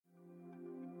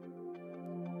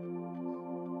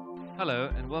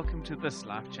Hello and welcome to this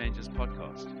Life Changes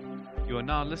podcast. You are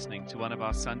now listening to one of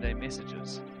our Sunday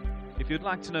messages. If you'd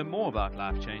like to know more about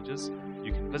Life Changes,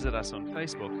 you can visit us on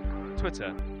Facebook,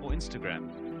 Twitter, or Instagram.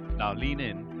 Now lean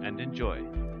in and enjoy.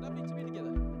 Lovely to be together.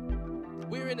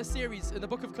 We're in a series in the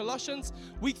book of Colossians,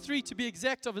 week 3 to be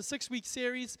exact, of a 6-week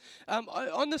series.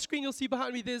 On the screen you'll see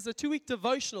behind me there's a 2-week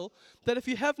devotional that if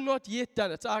you have not yet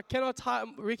done it, I cannot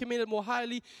recommend it more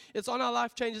highly. It's on our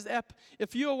Life Changes app.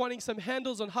 If you are wanting some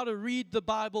handles on how to read the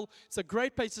Bible, it's a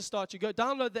great place to start. You go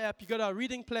download the app, you go to our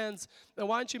reading plans, and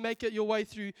why don't you make it your way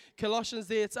through Colossians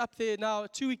there. It's up there now, a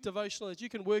 2-week devotional that you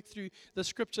can work through the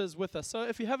scriptures with us. So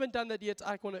if you haven't done that yet,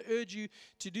 I want to urge you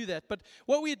to do that. But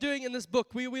what we're doing in this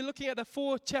book, we're looking at a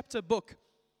 4-chapter book.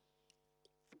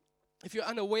 If you're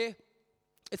unaware,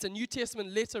 it's a New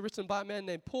Testament letter written by a man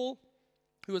named Paul,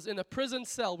 who was in a prison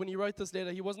cell when he wrote this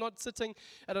letter. He was not sitting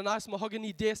at a nice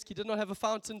mahogany desk. He did not have a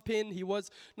fountain pen. He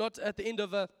was not at the end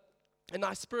of a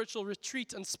nice spiritual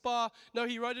retreat and spa. No,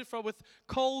 he wrote it with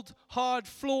cold, hard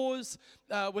floors,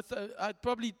 with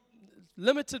probably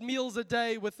limited meals a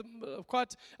day, with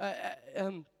quite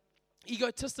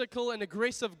egotistical and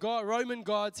aggressive Roman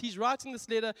guards. He's writing this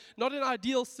letter not in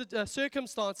ideal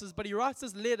circumstances, but he writes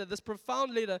this letter, this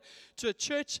profound letter, to a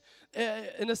church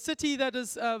in a city that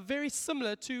is very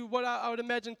similar to what I would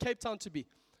imagine Cape Town to be,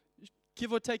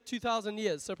 give or take 2,000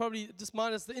 years, so probably just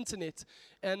minus the internet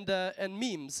and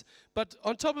memes. But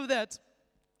on top of that,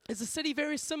 it's a city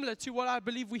very similar to what I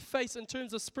believe we face in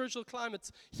terms of spiritual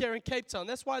climates here in Cape Town.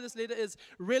 That's why this letter is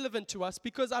relevant to us,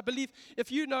 because I believe,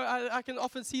 if you know, I can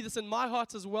often see this in my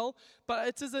heart as well, but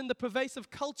it is in the pervasive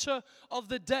culture of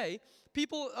the day.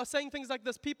 People are saying things like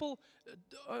this. People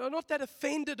are not that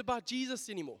offended about Jesus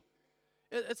anymore.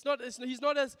 He's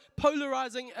not as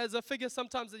polarizing as a figure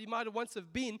sometimes that he might have once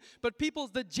have been, but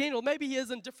the general, maybe he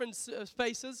is in different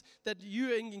spaces that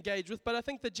you engage with, but I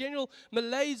think the general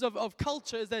malaise of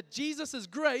culture is that Jesus is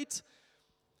great,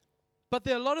 but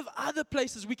there are a lot of other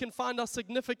places we can find our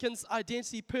significance,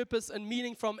 identity, purpose, and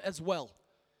meaning from as well.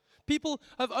 People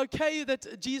have okay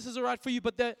that Jesus is all right for you,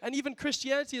 and even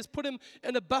Christianity has put him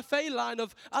in a buffet line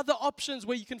of other options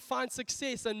where you can find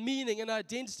success and meaning and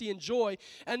identity and joy.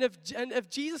 And if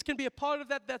Jesus can be a part of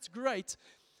that, that's great.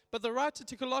 But the writer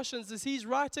to Colossians he's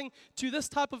writing to this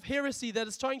type of heresy that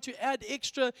is trying to add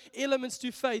extra elements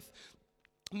to faith,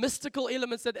 mystical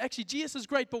elements, that actually Jesus is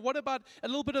great, but what about a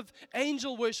little bit of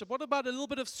angel worship? What about a little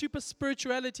bit of super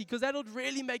spirituality? Because that would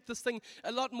really make this thing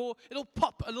a lot more, it'll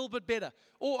pop a little bit better.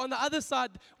 Or on the other side,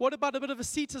 what about a bit of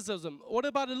asceticism? What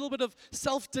about a little bit of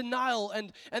self-denial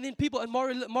and then people, and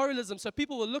moralism? So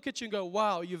people will look at you and go,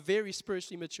 wow, you're very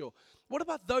spiritually mature. What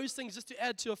about those things just to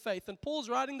add to your faith? And Paul's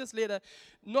writing this letter,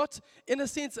 not in a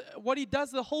sense, what he does,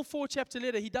 the whole 4-chapter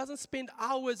letter, he doesn't spend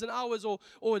hours and hours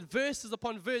or verses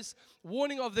upon verse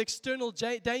warning of the external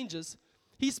dangers.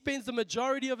 He spends the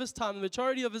majority of his time, the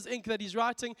majority of his ink that he's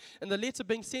writing, and the letter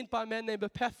being sent by a man named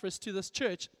Epaphras to this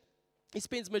church, he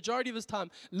spends the majority of his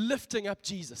time lifting up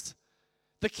Jesus.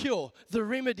 The cure, the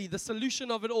remedy, the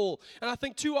solution of it all. And I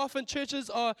think too often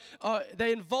churches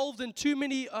they're involved in too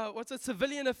many,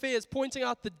 civilian affairs, pointing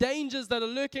out the dangers that are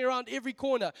lurking around every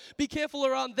corner. Be careful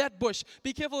around that bush.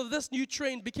 Be careful of this new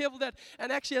trend. Be careful of that.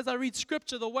 And actually, as I read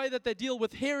scripture, the way that they deal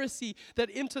with heresy that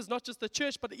enters not just the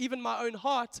church, but even my own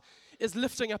heart, is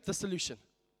lifting up the solution.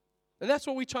 And that's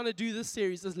what we're trying to do this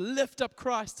series, is lift up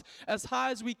Christ as high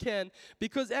as we can.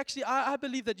 Because actually, I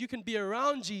believe that you can be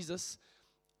around Jesus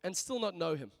and still not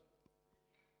know him.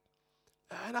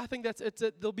 And I think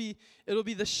it'll be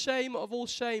the shame of all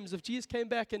shames if Jesus came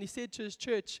back and he said to his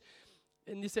church,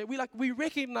 and he said, we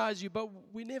recognize you, but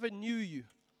we never knew you.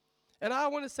 And I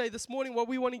want to say this morning, what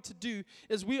we're wanting to do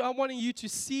is I'm wanting you to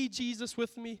see Jesus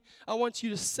with me. I want you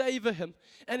to savor him.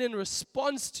 And in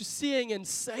response to seeing and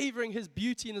savoring his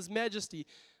beauty and his majesty,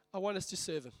 I want us to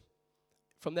serve him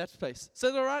from that place.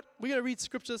 So, all right, we're going to read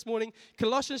scripture this morning.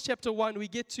 Colossians chapter 1, we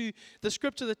get to the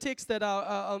scripture, the text that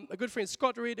our good friend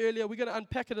Scott read earlier. We're going to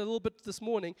unpack it a little bit this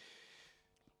morning.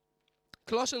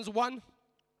 Colossians 1,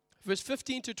 verse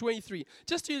 15 to 23.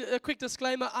 Just a quick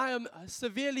disclaimer, I am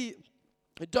severely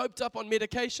doped up on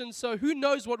medication, so who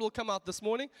knows what will come out this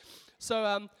morning.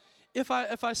 So if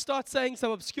I start saying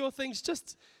some obscure things,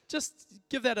 just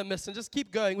give that a miss and just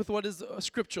keep going with what is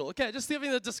scriptural. Okay, just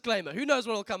giving the disclaimer. Who knows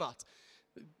what will come out?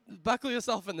 Buckle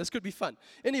yourself in. This could be fun.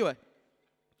 Anyway,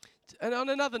 and on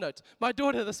another note, my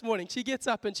daughter this morning, she gets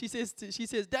up and she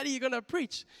says, "Daddy, you're going to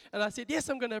preach?" And I said, "Yes,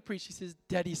 I'm going to preach." She says,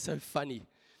 "Daddy's so funny."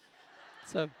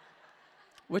 So,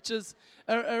 which is,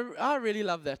 I really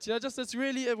love that. You know, just it's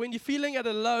really, when you're feeling at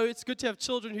a low, it's good to have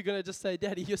children who are going to just say,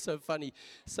 "Daddy, you're so funny."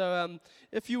 So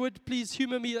if you would please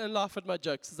humor me and laugh at my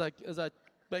jokes as I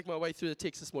make my way through the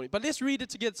text this morning. But let's read it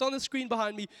together. It's on the screen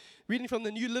behind me, reading from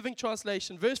the New Living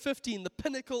Translation. Verse 15, the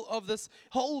pinnacle of this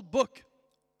whole book,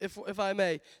 if I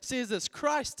may, says this: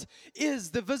 Christ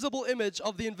is the visible image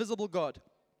of the invisible God.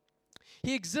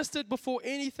 He existed before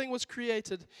anything was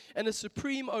created and is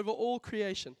supreme over all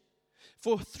creation.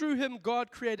 For through him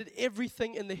God created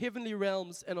everything in the heavenly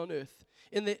realms and on earth.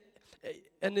 In the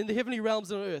heavenly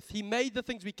realms and on earth. He made the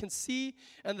things we can see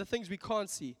and the things we can't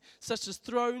see, such as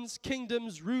thrones,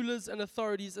 kingdoms, rulers, and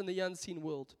authorities in the unseen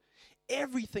world.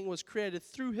 Everything was created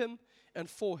through him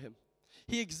and for him.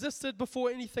 He existed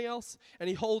before anything else, and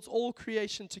he holds all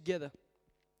creation together.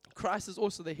 Christ is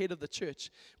also the head of the church,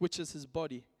 which is his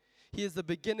body. He is the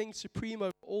beginning, supreme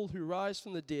over all who rise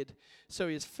from the dead, so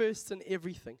he is first in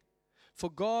everything. For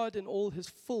God in all his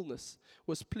fullness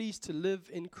was pleased to live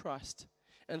in Christ,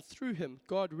 and through him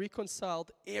God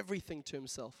reconciled everything to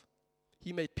himself.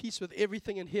 He made peace with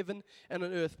everything in heaven and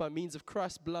on earth by means of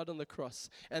Christ's blood on the cross.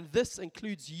 And this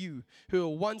includes you, who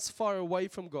were once far away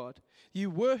from God. You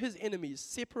were his enemies,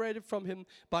 separated from him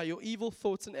by your evil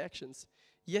thoughts and actions.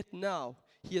 Yet now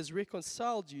he has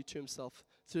reconciled you to himself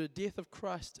through the death of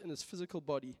Christ in his physical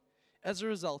body. As a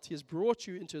result, he has brought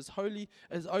you into his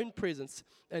own presence,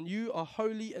 and you are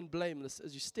holy and blameless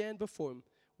as you stand before him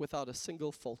without a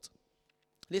single fault.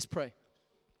 Let's pray.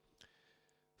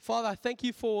 Father, I thank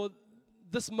you for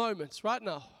this moment right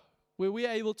now where we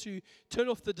are able to turn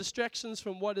off the distractions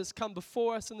from what has come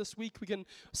before us in this week. We can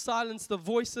silence the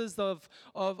voices of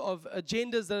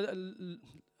agendas that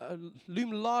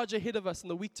loom large ahead of us in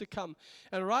the week to come.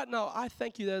 And right now, I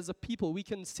thank you that as a people, we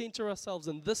can center ourselves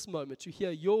in this moment to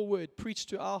hear your word preached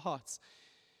to our hearts.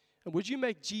 And would you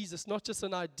make Jesus not just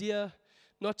an idea,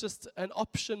 not just an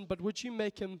option, but would you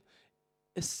make him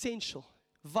essential,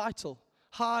 vital,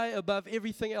 high above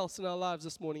everything else in our lives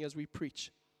this morning as we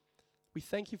preach. We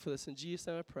thank you for this. In Jesus'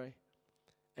 name I pray.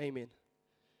 Amen.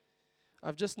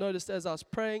 I've just noticed as I was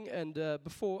praying and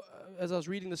as I was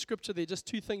reading the scripture, there are just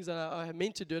two things that I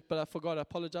meant to do it, but I forgot. I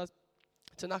apologize.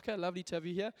 Tanaka, lovely to have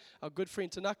you here. Our good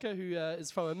friend Tanaka, who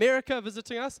is from America,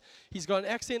 visiting us. He's got an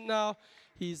accent now.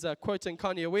 He's quoting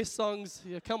Kanye West songs.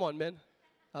 Yeah, come on, man.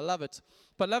 I love it.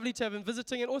 But lovely to have him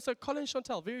visiting. And also Colin and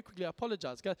Chantal, very quickly, I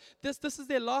apologize. Guys, this is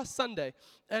their last Sunday.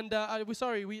 And we're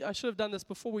sorry, I should have done this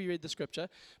before we read the scripture.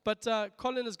 But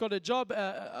Colin has got a job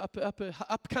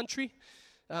up country.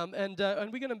 And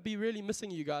we're going to be really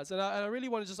missing you guys. And I really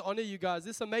want to just honor you guys.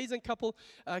 This amazing couple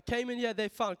came in here. They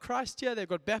found Christ here. They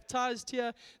got baptized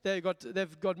here. They've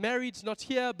got married, not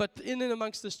here, but in and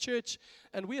amongst this church.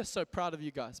 And we are so proud of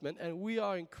you guys, man. And we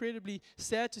are incredibly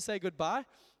sad to say goodbye,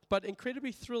 but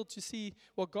incredibly thrilled to see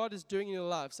what God is doing in your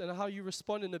lives and how you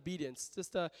respond in obedience.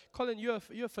 Just, Colin,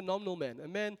 you're a phenomenal man. A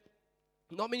man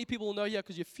not many people will know here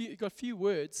because you've got few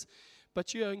words,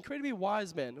 but you're an incredibly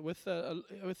wise man with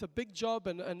a big job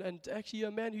and actually you're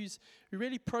a man who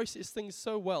really processes things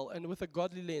so well and with a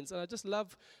godly lens. And I just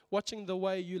love watching the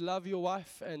way you love your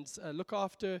wife and look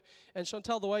after, and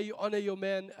Chantal, the way you honor your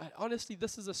man. Honestly,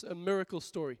 this is a miracle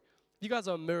story. You guys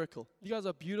are a miracle. You guys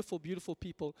are beautiful, beautiful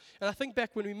people. And I think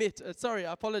back when we met, sorry,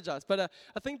 I apologize, but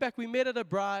I think back we met at a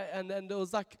braai and it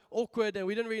was like awkward and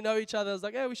we didn't really know each other. I was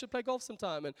like, hey, we should play golf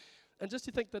sometime. And just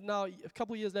to think that now, a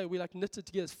couple of years later, we like knitted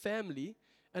together as family,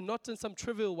 and not in some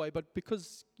trivial way, but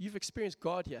because you've experienced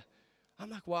God here. I'm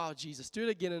like, wow, Jesus, do it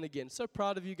again and again. So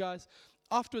proud of you guys.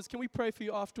 Afterwards, can we pray for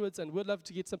you afterwards? And we'd love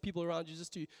to get some people around you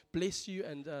just to bless you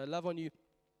and love on you.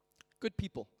 Good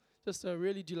people. Just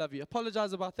really do love you.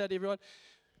 Apologize about that, everyone.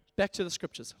 Back to the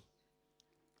scriptures.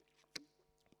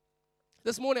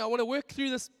 This morning, I want to work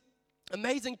through this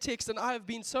amazing text, and I have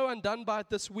been so undone by it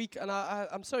this week, and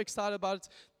I'm so excited about it.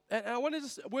 And I want to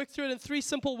just work through it in three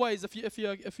simple ways,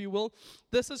 if you will.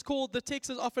 This is called, the text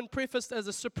is often prefaced as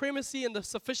the supremacy and the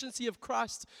sufficiency of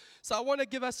Christ. So I want to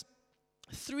give us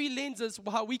three lenses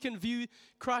how we can view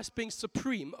Christ being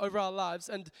supreme over our lives.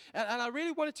 And I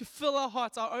really wanted to fill our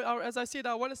hearts. As I said,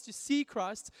 I want us to see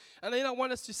Christ, and then I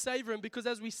want us to savor him, because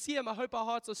as we see him, I hope our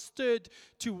hearts are stirred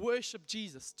to worship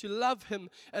Jesus, to love him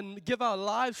and give our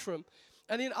lives for him.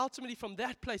 And then ultimately from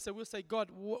that place, I will say, God,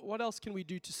 what else can we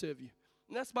do to serve you?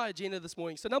 And that's my agenda this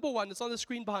morning. So number one, it's on the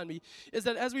screen behind me, is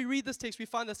that as we read this text, we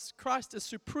find that Christ is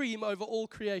supreme over all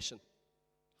creation.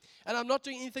 And I'm not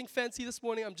doing anything fancy this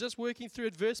morning. I'm just working through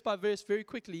it verse by verse very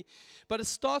quickly. But it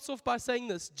starts off by saying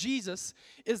this: Jesus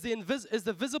is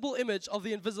the visible image of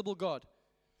the invisible God.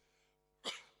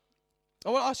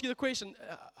 I want to ask you the question,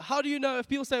 how do you know, if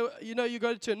people say, you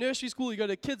go to a nursery school, you go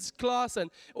to a kids class,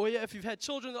 or if you've had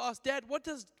children that ask, Dad, what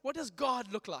does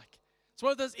God look like? It's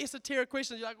one of those esoteric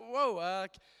questions. You're like, whoa,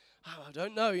 I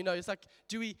don't know, it's like,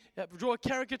 do we draw a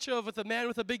caricature of with a man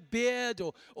with a big beard,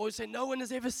 or say no one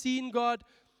has ever seen God?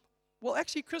 Well,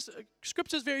 actually,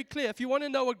 Scripture is very clear. If you want to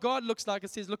know what God looks like, it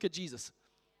says, look at Jesus.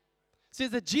 It says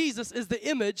that Jesus is the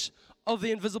image of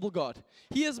the invisible God.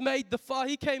 He has made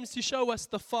He came to show us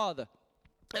the Father.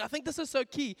 And I think this is so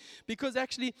key because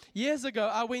actually years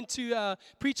ago I went to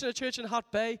preach in a church in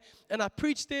Hart Bay, and I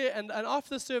preached there, and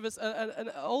after the service an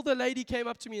older lady came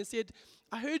up to me and said,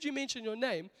 I heard you mention your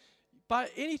name. By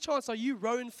any chance are you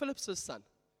Rowan Phillips' son?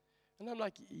 And I'm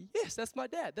like, yes, that's my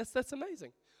dad. That's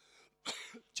amazing.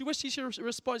 She wished she should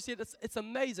respond. She said, it's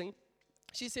amazing.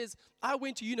 She says, I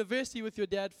went to university with your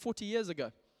dad 40 years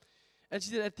ago. And she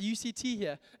said, at the UCT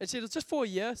here. And she said, it's just 4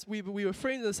 years. We were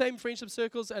friends in the same friendship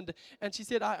circles. And she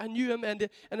said, I knew him. And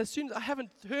as soon as I haven't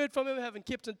heard from him, haven't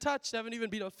kept in touch, haven't even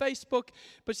been on Facebook.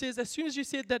 But she says, as soon as you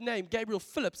said that name, Gabriel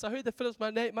Phillips, I heard that Phillips,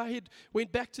 my head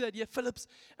went back to that year, Phillips.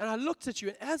 And I looked at you.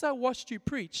 And as I watched you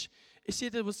preach, she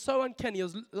said it was so uncanny. It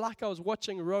was like I was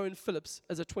watching Rowan Phillips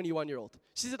as a 21-year-old.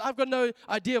 She said, I've got no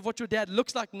idea of what your dad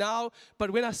looks like now.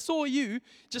 But when I saw you,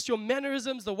 just your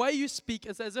mannerisms, the way you speak,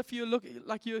 it's as if you look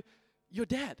like your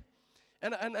dad.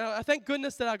 And I thank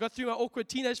goodness that I got through my awkward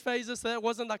teenage phases, so that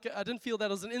wasn't like, I didn't feel that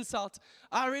was an insult.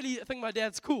 I really think my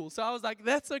dad's cool. So I was like,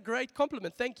 that's a great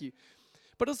compliment, thank you.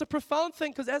 But it was a profound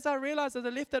thing, because as I realized as I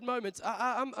left that moment,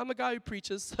 I'm a guy who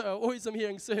preaches, so I always am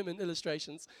hearing sermon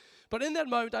illustrations. But in that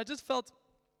moment, I just felt,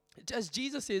 as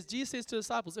Jesus says to the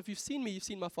disciples, if you've seen me, you've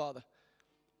seen my Father.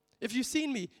 If you've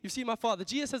seen me, you've seen my Father.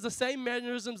 Jesus has the same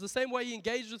mannerisms, the same way he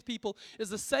engages with people, is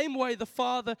the same way the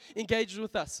Father engages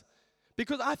with us.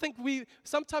 Because I think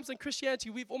sometimes in Christianity,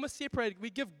 we've almost separated. We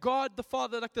give God the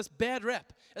Father like this bad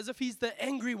rap, as if he's the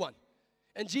angry one.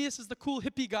 And Jesus is the cool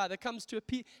hippie guy that comes to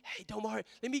hey, don't worry,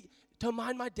 don't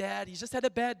mind my dad. He's just had a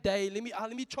bad day.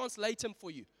 Let me translate him for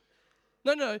you.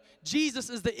 No, Jesus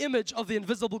is the image of the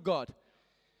invisible God.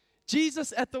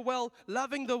 Jesus at the well,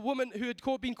 loving the woman who had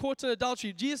been caught in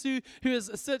adultery. Jesus who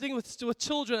is sitting with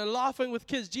children and laughing with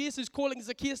kids. Jesus who's calling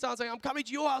Zacchaeus down saying, I'm coming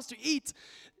to your house to eat.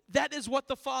 That is what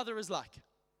the Father is like.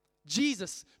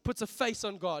 Jesus puts a face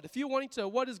on God. If you're wanting to know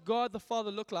what does God the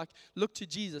Father look like, look to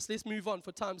Jesus. Let's move on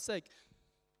for time's sake.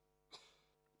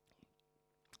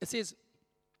 It says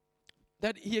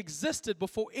that he existed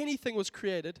before anything was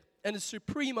created and is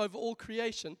supreme over all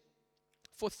creation.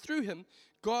 For through him,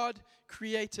 God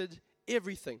created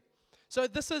everything. So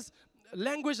this is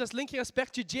language that's linking us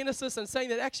back to Genesis and saying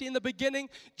that actually in the beginning,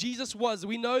 Jesus was.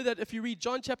 We know that if you read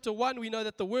John chapter 1, we know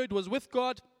that the Word was with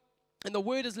God. And the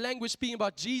Word is language speaking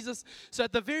about Jesus. So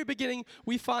at the very beginning,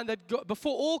 we find that God,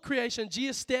 before all creation,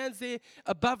 Jesus stands there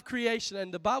above creation.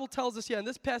 And the Bible tells us here in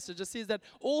this passage, it says that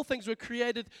all things were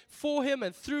created for him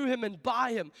and through him and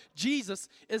by him. Jesus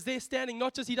is there standing,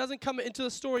 not just, he doesn't come into the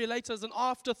story later as an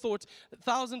afterthought,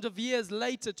 thousands of years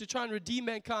later to try and redeem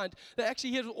mankind. That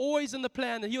actually he was always in the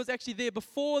plan, and he was actually there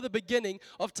before the beginning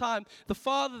of time. The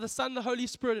Father, the Son, the Holy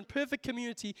Spirit in perfect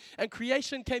community, and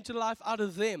creation came to life out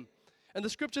of them. And the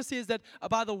scripture says that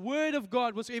by the word of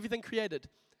God was everything created.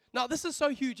 Now, this is so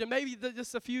huge, and maybe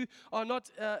just a few are not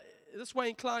this way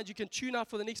inclined. You can tune out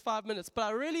for the next 5 minutes. But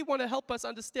I really want to help us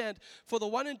understand, for the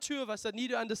 1 and 2 of us that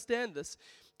need to understand this,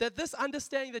 that this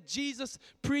understanding that Jesus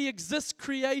pre-exists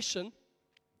creation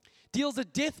deals a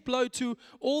death blow to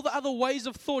all the other ways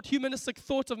of thought, humanistic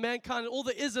thought of mankind, and all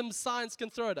the isms science can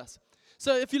throw at us.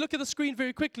 So if you look at the screen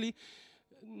very quickly,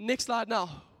 next slide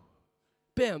now.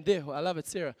 Bam, there, I love it,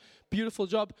 Sarah. Beautiful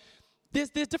job. There's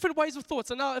different ways of thought.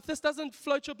 So now, if this doesn't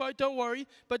float your boat, don't worry.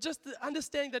 But just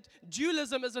understanding that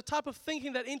dualism is a type of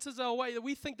thinking that enters our way, that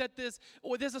we think that there's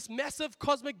this massive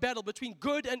cosmic battle between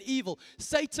good and evil,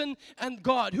 Satan and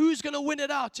God. Who's going to win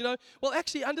it out, Well,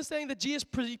 actually, understanding that Jesus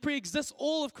pre-exists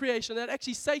all of creation, that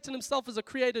actually Satan himself is a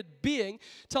created being,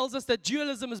 tells us that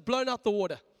dualism is blown out the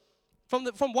water. From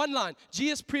one line,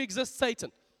 Jesus pre-exists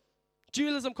Satan.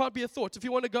 Dualism can't be a thought. If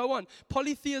you want to go on,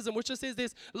 polytheism, which just says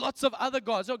there's lots of other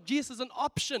gods. No, Jesus is an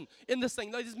option in this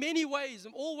thing. No, there's many ways,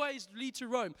 and all ways lead to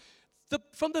Rome.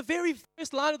 From the very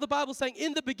first line of the Bible saying,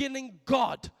 in the beginning,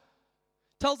 God,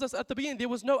 tells us at the beginning there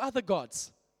was no other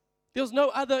gods. There was no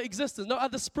other existence, no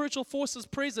other spiritual forces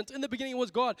present. In the beginning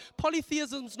was God.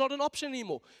 Polytheism is not an option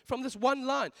anymore from this one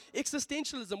line.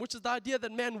 Existentialism, which is the idea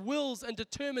that man wills and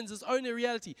determines his own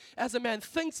reality. As a man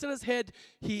thinks in his head,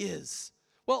 he is.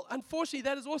 Well, unfortunately,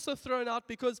 that is also thrown out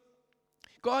because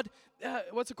God,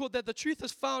 that the truth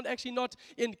is found actually not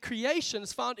in creation,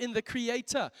 it's found in the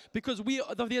Creator, because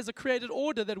there's a created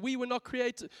order that we were not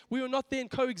created, we were not there in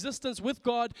coexistence with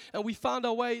God, and we found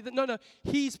our way.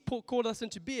 He's called us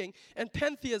into being. And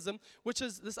pantheism, which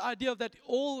is this idea of that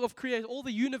all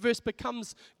the universe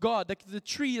becomes God, like the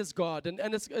tree is God, and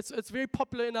it's very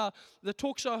popular in the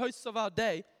talk show hosts of our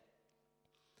day.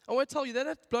 I want to tell you that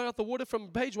that's blown out the water from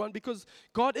page 1, because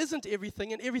God isn't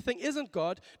everything and everything isn't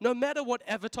God, no matter what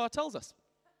Avatar tells us.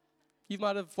 You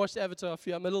might have watched Avatar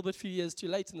I'm a few years too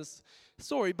late in this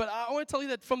story, but I want to tell you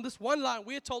that from this one line,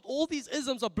 we're told all these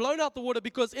isms are blown out the water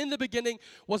because in the beginning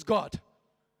was God.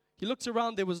 He looked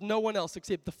around, there was no one else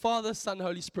except the Father, Son,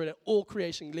 Holy Spirit, and all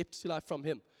creation leapt to life from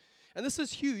Him. And this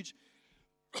is huge,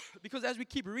 because as we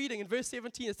keep reading, in verse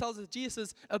 17, it tells us that Jesus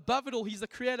is above it all. He's the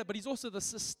creator, but He's also the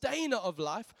sustainer of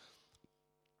life.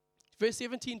 Verse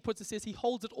 17 says He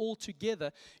holds it all together.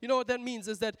 You know what that means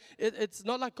is that it's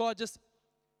not like God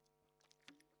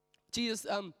Jesus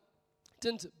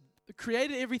didn't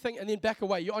create everything and then back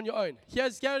away. You're on your own. Here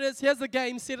it is. Here's the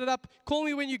game. Set it up. Call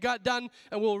me when you got done,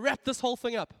 and we'll wrap this whole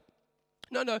thing up.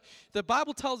 No. The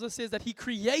Bible says that He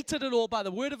created it all by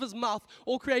the word of His mouth.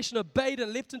 All creation obeyed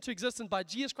and leapt into existence by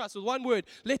Jesus Christ with one word.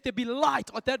 Let there be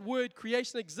light. At that word,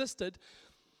 creation existed.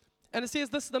 And it says,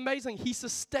 this is amazing. He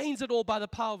sustains it all by the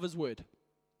power of His word.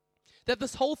 That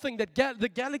this whole thing, that the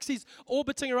galaxies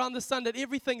orbiting around the sun, that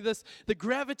everything, the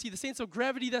gravity, the sense of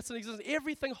gravity that's in existence,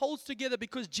 everything holds together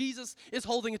because Jesus is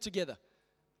holding it together.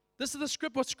 This is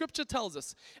what Scripture tells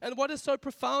us. And what is so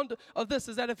profound of this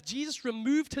is that if Jesus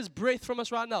removed His breath from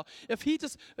us right now, if He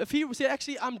said,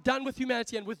 actually, I'm done with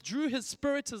humanity, and withdrew His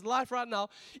spirit, His life right now,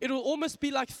 it will almost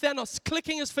be like Thanos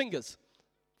clicking his fingers.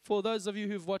 For those of you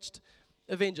who've watched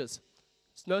Avengers.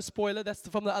 It's no spoiler, that's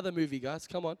from the other movie, guys,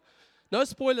 come on. No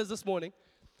spoilers this morning.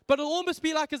 But it'll almost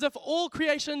be like as if all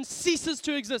creation ceases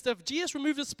to exist. If Jesus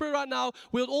removed His spirit right now,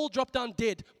 we'll all drop down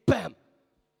dead. Bam!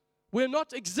 We're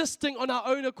not existing on our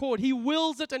own accord. He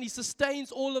wills it and He sustains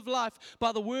all of life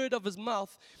by the word of His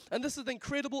mouth. And this is the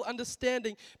incredible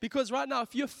understanding, because right now,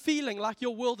 if you're feeling like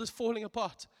your world is falling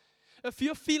apart, if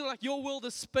you're feeling like your world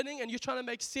is spinning and you're trying to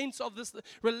make sense of this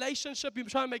relationship, you're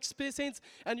trying to make sense,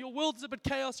 and your world is a bit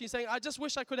chaos, you're saying, I just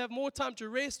wish I could have more time to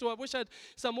rest, or I wish I had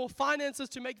some more finances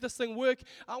to make this thing work.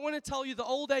 I want to tell you the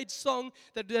old age song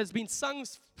that has been sung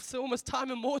almost time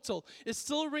immortal, it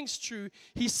still rings true.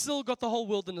 He's still got the whole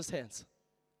world in His hands.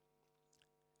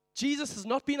 Jesus has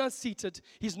not been unseated.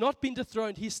 He's not been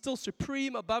dethroned. He's still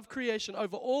supreme above creation,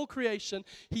 over all creation.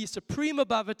 He is supreme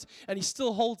above it, and He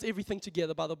still holds everything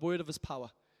together by the word of His power.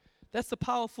 That's the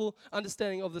powerful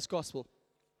understanding of this gospel.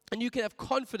 And you can have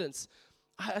confidence.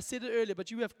 I said it earlier,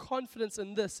 but you have confidence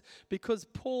in this because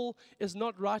Paul is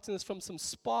not writing this from some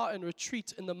spa and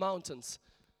retreat in the mountains,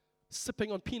 sipping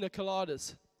on pina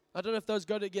coladas. I don't know if those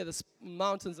go together,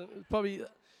 mountains, and probably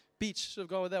beach, should have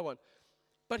gone with that one.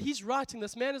 But he's writing,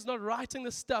 this man is not writing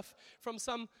this stuff from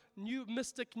some new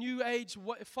mystic, new age,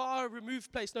 far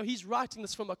removed place. No, he's writing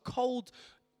this from a cold,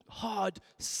 hard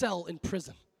cell in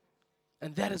prison.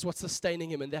 And that is what's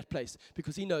sustaining him in that place,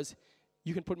 because he knows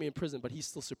you can put me in prison, but He's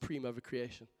still supreme over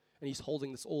creation. And He's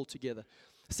holding this all together.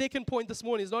 Second point this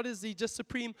morning is not is He just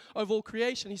supreme over all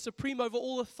creation, He's supreme over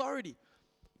all authority.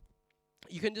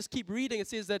 You can just keep reading. It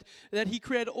says that He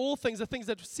created all things, the things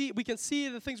that we can see,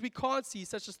 the things we can't see,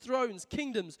 such as thrones,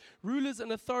 kingdoms, rulers,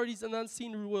 and authorities in the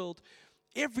unseen world.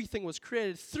 Everything was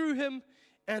created through Him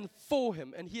and for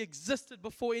Him, and He existed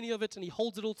before any of it, and He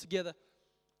holds it all together.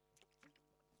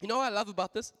 You know what I love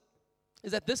about this?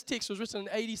 Is that this text was written in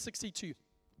AD 62.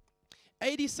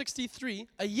 AD 63,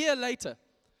 a year later,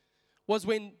 was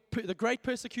when the great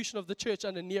persecution of the church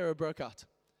under Nero broke out.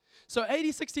 So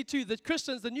AD 62,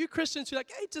 the new Christians who are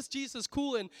like, hey, just Jesus is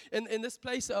cool in this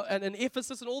place and in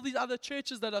Ephesus and all these other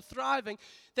churches that are thriving,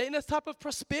 they're in a type of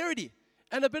prosperity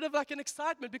and a bit of like an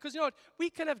excitement because, you know what, we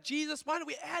can have Jesus. Why don't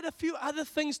we add a few other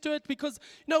things to it? Because,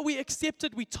 you know, we accept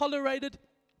it, we tolerate it.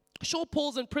 Sure,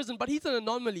 Paul's in prison, but he's an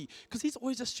anomaly because he's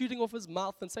always just shooting off his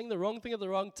mouth and saying the wrong thing at the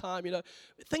wrong time. You know,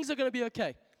 things are going to be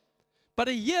okay. But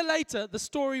a year later, the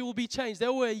story will be changed. They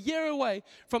were a year away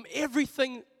from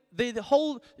everything, the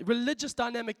whole religious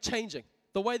dynamic changing,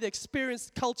 the way they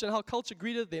experienced culture and how culture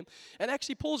greeted them. And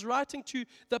actually, Paul's writing to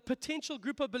the potential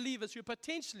group of believers who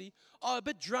potentially are a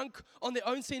bit drunk on their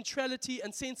own centrality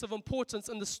and sense of importance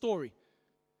in the story.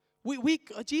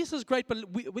 Jesus is great, but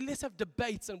let's have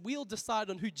debates and we'll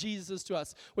decide on who Jesus is to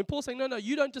us. When Paul's saying, no,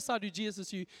 you don't decide who Jesus is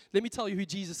to you. Let me tell you who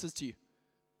Jesus is to you.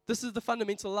 This is the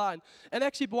fundamental line. And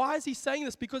actually, why is he saying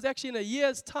this? Because actually in a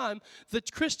year's time, the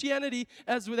Christianity,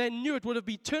 as they knew it, would have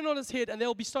been turned on its head and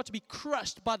they'll start to be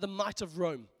crushed by the might of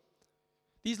Rome.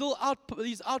 These little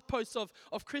these outposts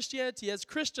of Christianity as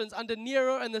Christians under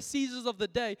Nero and the Caesars of the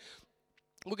day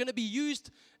were going to be used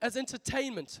as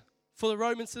entertainment for the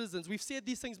Roman citizens. We've said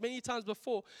these things many times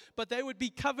before, but they would be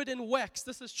covered in wax.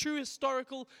 This is true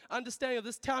historical understanding of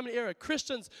this time and era.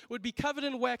 Christians would be covered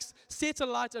in wax, set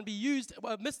alight, and be used,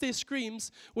 amidst their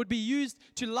screams, would be used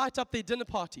to light up their dinner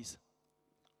parties.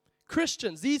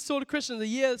 Christians, these sort of Christians, in a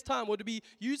year's time, would be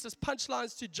used as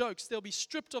punchlines to jokes. They'll be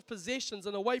stripped of possessions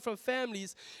and away from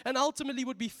families, and ultimately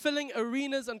would be filling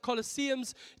arenas and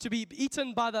coliseums to be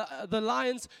eaten by the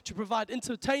lions to provide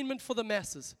entertainment for the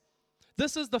masses.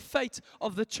 This is the fate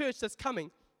of the church that's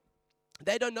coming.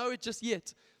 They don't know it just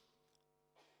yet.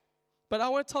 But I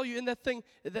want to tell you in that thing,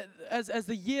 that as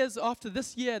the years after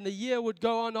this year, and the year would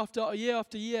go on after year,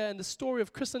 and the story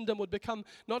of Christendom would become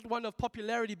not one of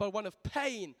popularity, but one of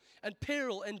pain and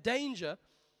peril and danger,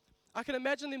 I can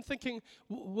imagine them thinking,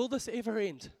 will this ever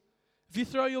end? If you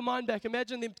throw your mind back,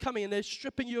 imagine them coming and they're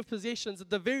stripping you of possessions, at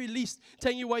the very least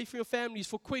taking you away from your families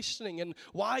for questioning. And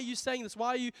why are you saying this?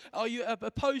 Why are you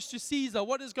opposed to Caesar?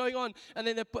 What is going on? And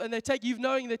then they take you,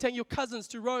 knowing they're taking your cousins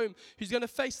to Rome, who's going to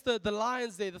face the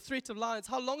lions there, the threat of lions.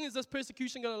 How long is this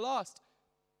persecution going to last?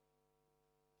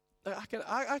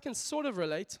 I can sort of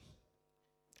relate.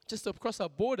 Just across our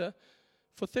border,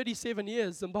 for 37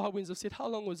 years, Zimbabweans have said, how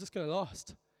long was this going to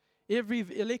last? Every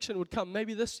election would come.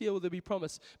 Maybe this year will there be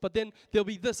promise. But then there'll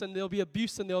be this, and there'll be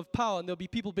abuse, and there'll have power, and there'll be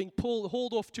people being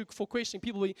hauled off for questioning,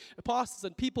 people being pastors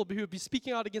and people who will be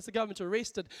speaking out against the government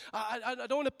arrested. I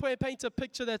don't want to paint a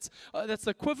picture that's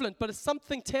equivalent, but it's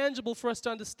something tangible for us to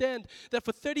understand that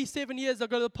for 37 years they'll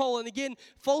go to the poll, and again,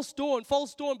 false dawn,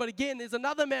 but again, there's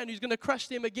another man who's going to crush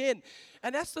them again.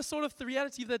 And that's the sort of the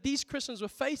reality that these Christians were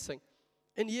facing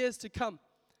in years to come.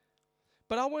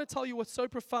 But I want to tell you what's so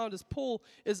profound is Paul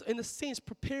is, in a sense,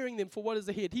 preparing them for what is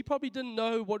ahead. He probably didn't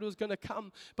know what was going to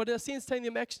come, but in a sense, telling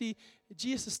them actually,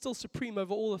 Jesus is still supreme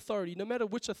over all authority. No matter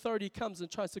which authority comes and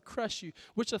tries to crush you,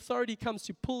 which authority comes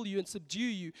to pull you and subdue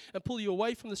you and pull you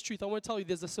away from this truth, I want to tell you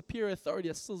there's a superior authority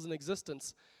that still is in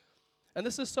existence. And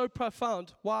this is so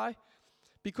profound. Why?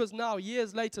 Because now,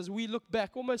 years later, as we look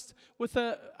back, almost with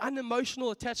an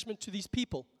unemotional attachment to these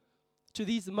people, to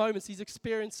these moments, these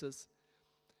experiences,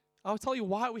 I'll tell you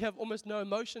why we have almost no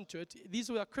emotion to it. These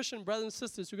were our Christian brothers and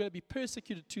sisters who are going to be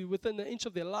persecuted to within an inch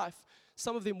of their life.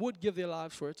 Some of them would give their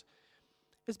lives for it.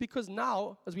 It's because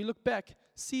now, as we look back,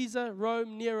 Caesar,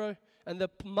 Rome, Nero, and the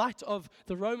might of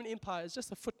the Roman Empire is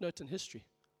just a footnote in history.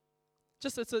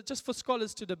 Just for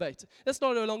scholars to debate. That's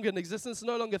no longer in existence. It's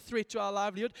no longer a threat to our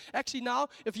livelihood. Actually now,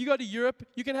 if you go to Europe,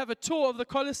 you can have a tour of the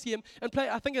Colosseum and pay,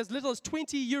 I think, as little as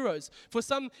 20 euros for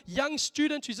some young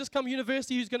student who's just come to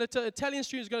university, Italian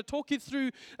student, who's going to talk you through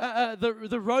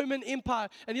the Roman Empire.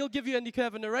 And he'll give you, and you can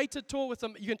have a narrated tour with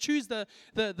them. You can choose the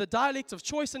dialect of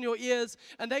choice in your ears,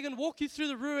 and they can walk you through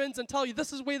the ruins and tell you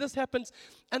this is where this happens.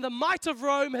 And the might of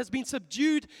Rome has been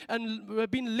subdued and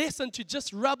been lessened to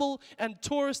just rubble and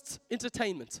tourists' entertainment.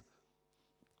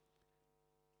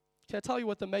 Can I tell you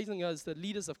what the amazing thing is? That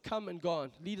leaders have come and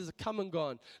gone. Leaders have come and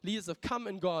gone. Leaders have come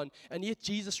and gone. And yet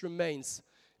Jesus remains.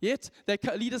 Yet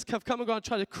leaders have come and gone,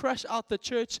 try to crush out the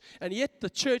church. And yet the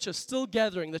church is still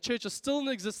gathering. The church is still in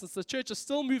existence. The church is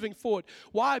still moving forward.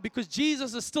 Why? Because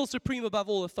Jesus is still supreme above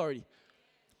all authority.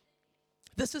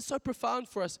 This is so profound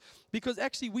for us because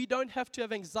actually we don't have to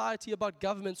have anxiety about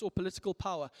governments or political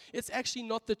power. It's actually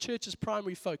not the church's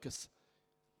primary focus.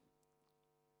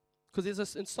 Because there's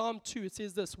this, in Psalm 2, it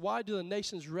says this: why do the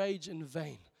nations rage in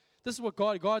vain? This is what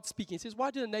God's speaking. He says,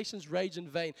 why do the nations rage in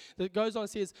vain? It goes on and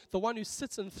says, the one who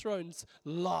sits in thrones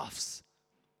laughs.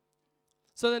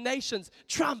 So the nations,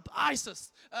 Trump,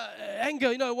 ISIS, anger,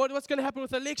 what's going to happen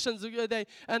with elections?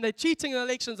 They're cheating in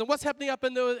elections. And what's happening up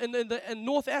in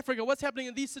North Africa? What's happening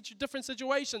in these different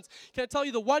situations? Can I tell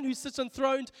you, the one who sits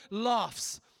enthroned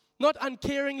laughs. Not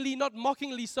uncaringly, not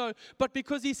mockingly so, but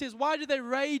because he says, why do they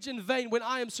rage in vain when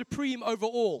I am supreme over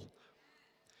all?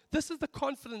 This is the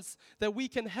confidence that we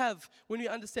can have when we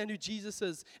understand who Jesus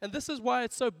is. And this is why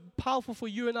it's so powerful for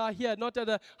you and I here, not at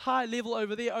a high level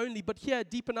over there only, but here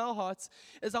deep in our hearts,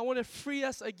 is I want to free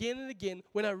us again and again.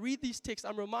 When I read these texts,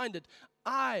 I'm reminded,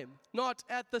 I'm not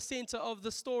at the center of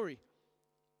the story.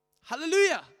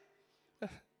 Hallelujah!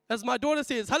 As my daughter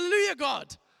says, hallelujah,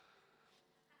 God!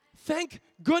 Thank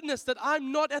goodness that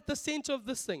I'm not at the center of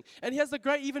this thing. And here's the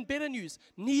great, even better news.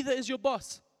 Neither is your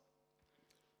boss.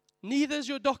 Neither is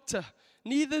your doctor.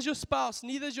 Neither is your spouse.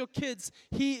 Neither is your kids.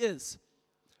 He is.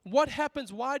 What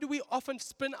happens, why do we often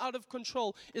spin out of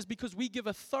control, is because we give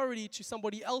authority to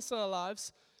somebody else in our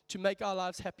lives to make our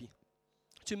lives happy,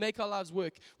 to make our lives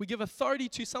work. We give authority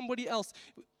to somebody else.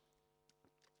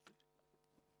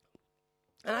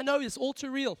 And I know it's all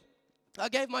too real. I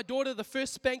gave my daughter the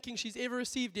first spanking she's ever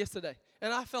received yesterday,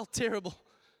 and I felt terrible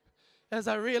as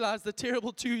I realized the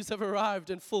terrible twos have arrived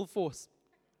in full force.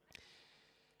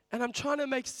 And I'm trying to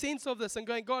make sense of this and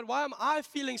going, God, why am I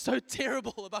feeling so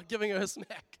terrible about giving her a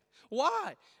smack?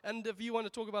 Why? And if you want to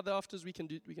talk about that afterwards, we can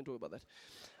talk about that.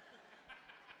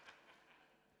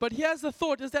 But here's the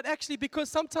thought, is that actually because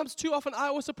sometimes too often I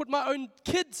also put my own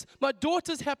kids, my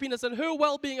daughter's happiness and her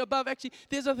well-being above, actually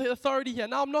there's an authority here.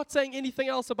 Now I'm not saying anything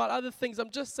else about other things. I'm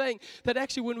just saying that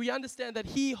actually when we understand that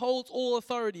He holds all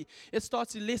authority, it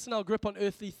starts to lessen our grip on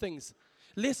earthly things.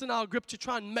 Lessen our grip to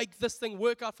try and make this thing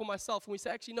work out for myself. And we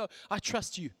say, actually, no, I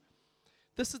trust you.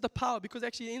 This is the power, because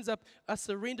actually it ends up us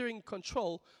surrendering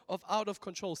control of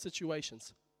out-of-control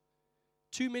situations.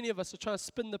 Too many of us are trying to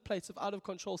spin the plates of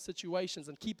out-of-control situations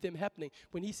and keep them happening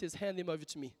when He says, hand them over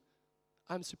to me.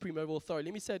 I'm supreme over authority.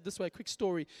 Let me say it this way, a quick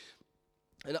story.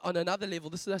 And on another level,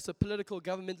 that's a political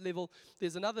government level.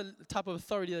 There's another type of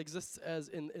authority that exists as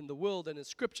in the world, and in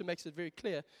Scripture makes it very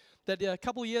clear that a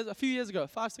few years ago,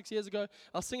 5-6 years ago,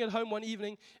 I was sitting at home one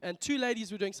evening, and two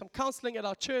ladies were doing some counseling at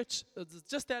our church. It was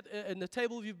just in the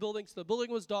Tableview building, so the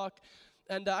building was dark.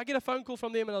 And I get a phone call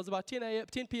from them, and it was about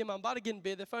 10 p.m. I'm about to get in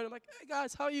bed. They phone. I'm like, hey,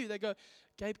 guys, how are you? They go,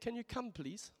 Gabe, can you come,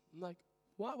 please? I'm like,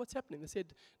 what? What's happening? They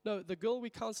said, no, the girl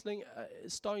we're counseling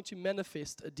is starting to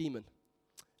manifest a demon.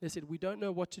 They said, we don't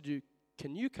know what to do.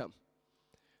 Can you come?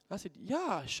 I said,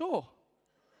 yeah, sure.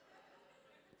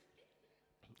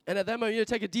 And at that moment, you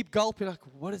take a deep gulp. You're like,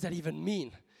 what does that even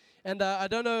mean? And I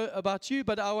don't know about you,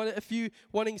 but if you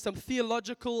wanting some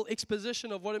theological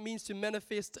exposition of what it means to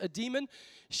manifest a demon,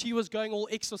 she was going all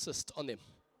exorcist on them.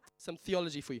 Some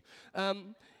theology for you.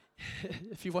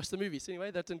 If you watched the movies.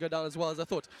 Anyway, that didn't go down as well as I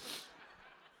thought.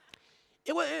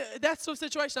 It was that sort of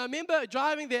situation. I remember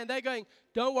driving there, and they're going,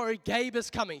 don't worry, Gabe is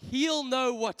coming. He'll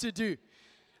know what to do.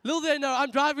 Little they know,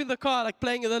 I'm driving the car, like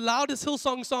playing the loudest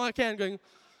Hillsong song I can, going,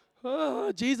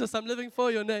 oh, Jesus, I'm living for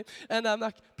your name. And I'm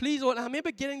like, please, Lord. And I remember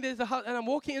getting there, and I'm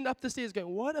walking in up the stairs going,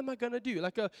 what am I going to do?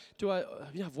 Like,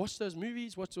 I've watched those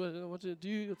movies. What do I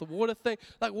do with the water thing?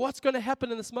 Like, what's going to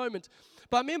happen in this moment?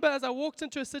 But I remember as I walked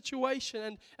into a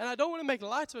situation, and I don't want to make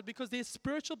light of it because there's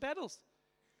spiritual battles.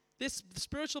 There's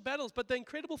spiritual battles, but the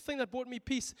incredible thing that brought me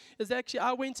peace is actually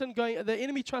I went in going, the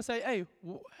enemy tried to say, hey,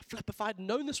 Flip, if I'd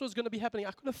known this was going to be happening,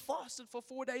 I could have fasted for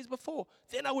 4 days before.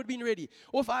 Then I would have been ready.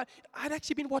 Or if I'd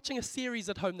actually been watching a series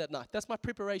at home that night. That's my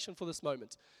preparation for this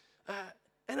moment.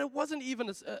 And it wasn't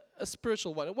even a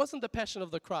spiritual one. It wasn't the Passion of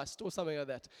the Christ or something like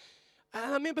that. And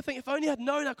I remember thinking, if I only had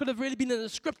known, I could have really been in the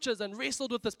Scriptures and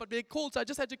wrestled with this, but being called, so I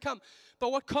just had to come.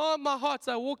 But what calmed my heart,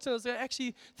 so I walked in, I was like,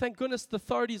 actually, thank goodness the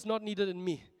authority is not needed in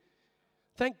me.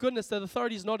 Thank goodness that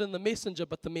authority is not in the messenger,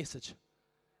 but the message.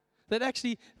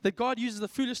 That God uses the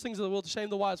foolish things of the world to shame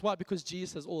the wise. Why? Because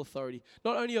Jesus has all authority.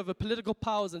 Not only over political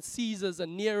powers and Caesars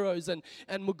and Neros and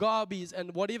Mugabes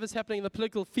and whatever's happening in the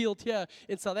political field here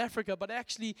in South Africa, but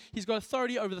actually He's got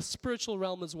authority over the spiritual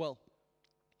realm as well.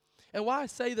 And why I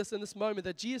say this in this moment,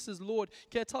 that Jesus is Lord,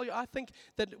 can I tell you, I think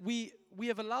that we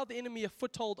have allowed the enemy a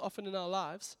foothold often in our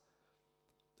lives.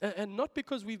 And not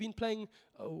because we've been playing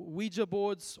Ouija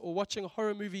boards or watching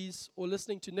horror movies or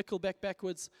listening to Nickelback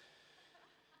backwards,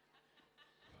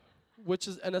 which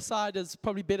is an aside, is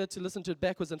probably better to listen to it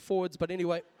backwards than forwards, but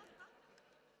anyway.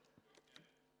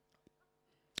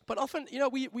 But often,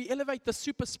 we elevate the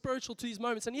super spiritual to these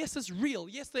moments. And yes, it's real.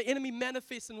 Yes, the enemy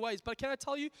manifests in ways. But can I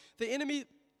tell you, the enemy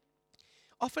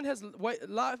often has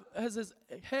his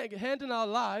hand in our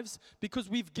lives because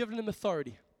we've given him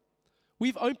authority.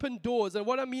 We've opened doors, and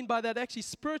what I mean by that, actually,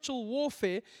 spiritual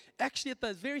warfare, actually at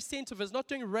the very center of it, is not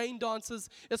doing rain dances,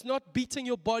 it's not beating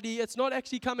your body, it's not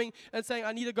actually coming and saying,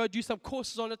 I need to go do some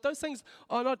courses on it. Those things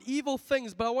are not evil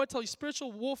things, but I want to tell you,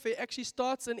 spiritual warfare actually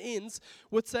starts and ends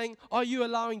with saying, are you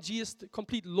allowing Jesus to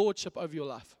complete lordship over your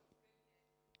life?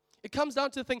 It comes down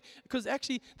to the thing, because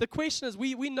actually the question is,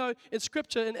 we know in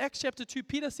Scripture, in Acts chapter 2,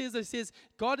 Peter says,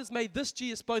 God has made this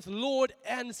Jesus both Lord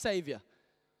and Savior.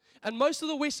 And most of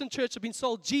the Western church have been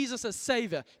sold Jesus as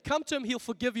Savior. Come to Him, He'll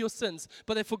forgive your sins.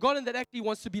 But they've forgotten that actually He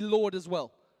wants to be Lord as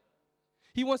well.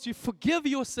 He wants to forgive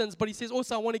your sins, but He says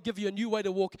also, I want to give you a new way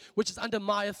to walk, which is under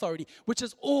my authority, which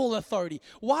is all authority.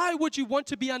 Why would you want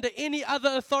to be under any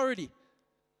other authority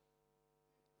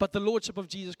but the Lordship of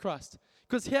Jesus Christ?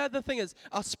 Because here the thing is,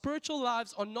 our spiritual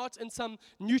lives are not in some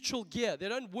neutral gear. They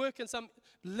don't work in some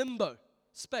limbo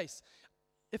space.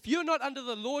 If you're not under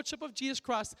the lordship of Jesus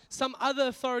Christ, some other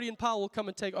authority and power will come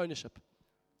and take ownership.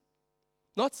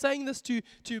 Not saying this to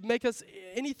make us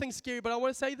anything scary, but I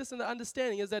want to say this in the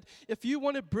understanding is that if you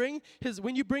want to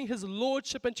when you bring His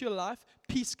lordship into your life,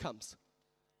 peace comes.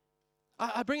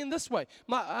 I bring in this way.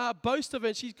 My boast of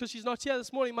it, because she's not here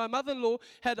this morning, my mother-in-law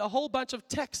had a whole bunch of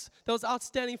texts that was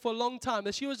outstanding for a long time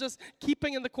that she was just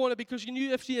keeping in the corner because she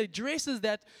knew if she addresses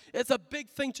that, it's a big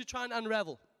thing to try and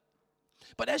unravel.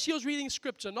 But as she was reading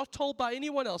scripture, not told by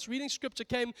anyone else, reading scripture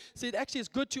said, actually it's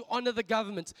good to honor the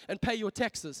government and pay your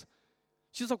taxes.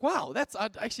 She was like, wow, I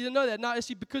actually didn't know that. Now,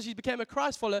 because she became a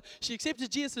Christ follower, she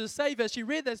accepted Jesus as a Savior. She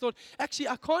read that and thought, actually,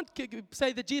 I can't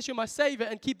say that Jesus, you're my Savior,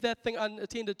 and keep that thing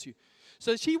unattended to.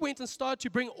 So she went and started to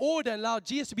bring order and allow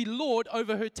Jesus to be Lord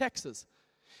over her taxes.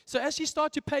 So as she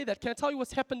started to pay that, can I tell you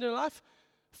what's happened in her life?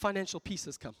 Financial peace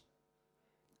has come.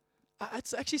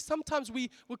 It's actually sometimes we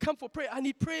will come for prayer. I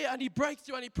need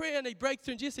breakthrough, I need prayer, I need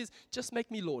breakthrough. And Jesus says, just make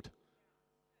me Lord.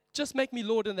 Just make me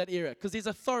Lord in that area, because there's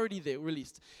authority there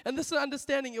released. And this is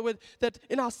understanding it with that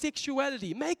in our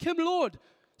sexuality, make him Lord.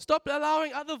 Stop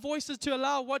allowing other voices to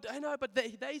allow what, I know, but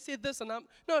they said this, and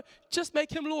no, just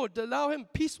make him Lord. Allow him,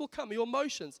 peace will come, your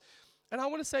emotions. And I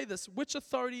want to say this, which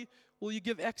authority will you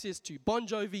give access to? Bon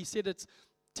Jovi said it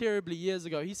terribly years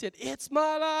ago. He said, it's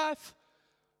my life.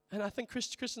 And I think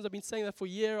Christians have been saying that for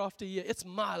year after year. It's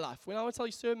my life. When I want to tell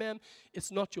you, sir, ma'am, it's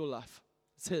not your life.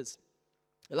 It's his.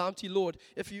 Allow him to you, Lord.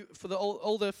 For the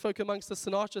older folk amongst us,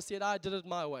 Sinatra said, I did it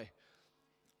my way.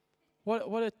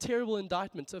 What a terrible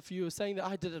indictment if you were saying that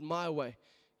I did it my way.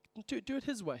 Do it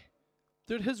his way.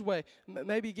 Do it his way.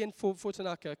 Maybe again for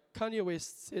Tanaka, Kanye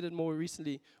West said it more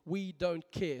recently, we don't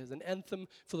care. It's an anthem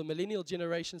for the millennial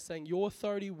generation saying, your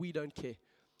authority, we don't care.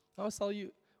 I will tell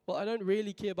you, well, I don't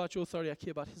really care about your authority, I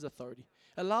care about his authority.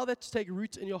 Allow that to take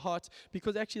root in your heart,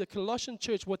 because actually the Colossian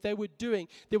church, what they were doing,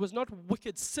 there was not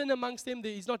wicked sin amongst them.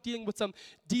 He's not dealing with some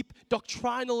deep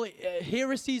doctrinal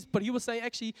heresies, but he was saying,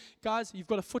 actually, guys, you've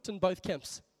got a foot in both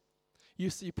camps.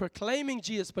 You're proclaiming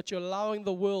Jesus, but you're allowing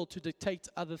the world to dictate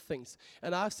other things.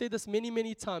 And I've said this many,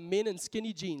 many times, men in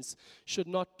skinny jeans should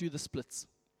not do the splits.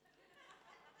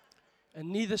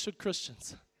 And neither should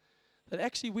Christians. That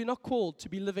actually we're not called to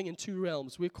be living in two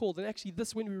realms. We're called, and actually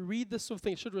this, when we read this sort of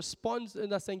thing, it should respond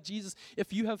in us saying, Jesus,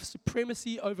 if you have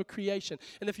supremacy over creation,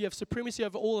 and if you have supremacy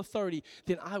over all authority,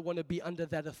 then I want to be under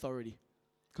that authority.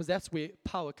 Because that's where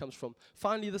power comes from.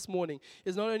 Finally, this morning,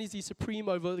 is not only is he supreme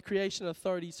over the creation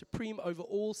authority, he's supreme over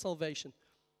all salvation.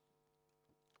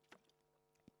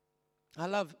 I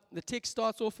love, the text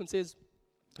starts off and says,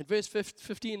 in verse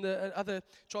 15, the other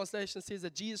translation says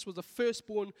that Jesus was the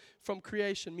firstborn from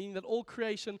creation, meaning that all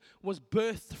creation was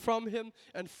birthed from him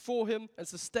and for him and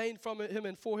sustained from him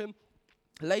and for him.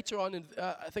 Later on,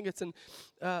 I think it's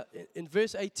in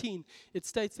verse 18, it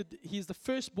states that he is the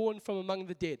firstborn from among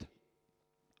the dead.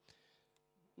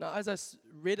 Now, as I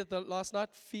read it last night,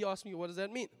 Fee asked me, what does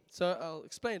that mean? So I'll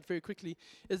explain it very quickly.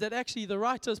 Is that actually the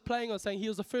writer is playing on saying he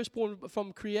was the firstborn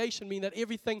from creation, meaning that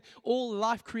everything, all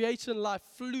life, creation life,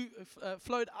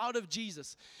 flowed out of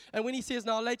Jesus. And when he says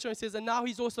now later, he says, and now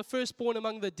he's also firstborn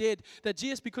among the dead, that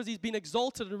Jesus, because he's been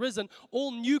exalted and risen,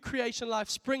 all new creation life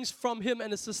springs from him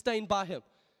and is sustained by him.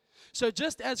 So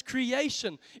just as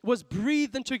creation was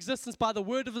breathed into existence by the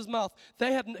word of his mouth,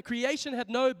 creation had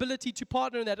no ability to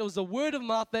partner in that. It was the word of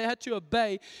mouth they had to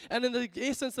obey. And in the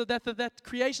essence of that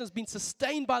creation has been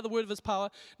sustained by the word of his power.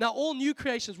 Now all new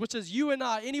creations, which is you and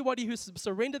I, anybody who's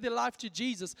surrendered their life to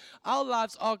Jesus,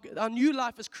 our new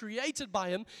life is created by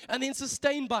him and then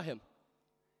sustained by him.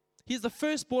 He's the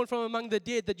firstborn from among the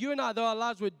dead, that you and I, though our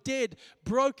lives were dead,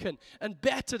 broken, and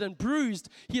battered and bruised,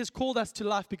 he has called us to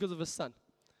life because of his son.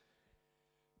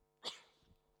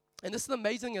 And this is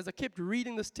amazing. As I kept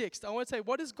reading this text, I want to say,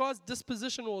 what is God's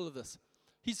disposition in all of this?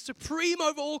 He's supreme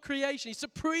over all creation. He's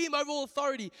supreme over all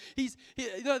authority.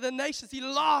 The nations, he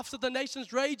laughs at the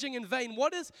nations raging in vain.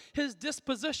 What is his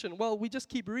disposition? Well, we just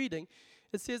keep reading.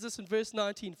 It says this in verse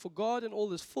 19, for God in all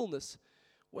his fullness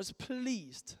was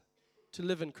pleased to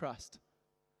live in Christ.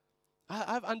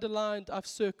 I've underlined, I've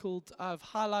circled, I've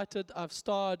highlighted, I've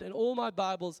starred in all my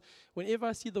Bibles. Whenever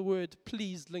I see the word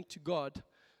pleased linked to God,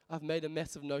 I've made a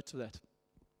massive note of that.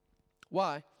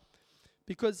 Why?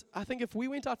 Because I think if we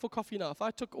went out for coffee now, if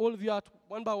I took all of you out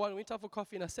one by one, went out for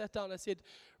coffee and I sat down and I said,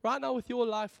 right now with your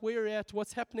life, where you're at,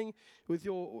 what's happening with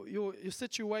your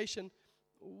situation,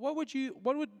 what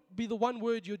would be the one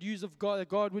word you'd use of God, that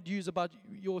God would use about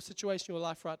your situation, your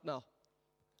life right now?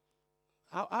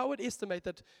 I would estimate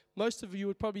that most of us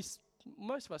would probably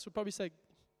say,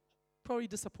 probably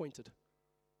disappointed.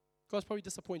 God's probably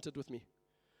disappointed with me.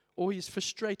 Or he's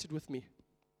frustrated with me.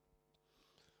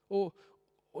 Or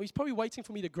he's probably waiting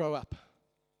for me to grow up.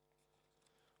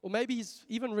 Or maybe he's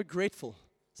even regretful,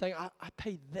 saying, I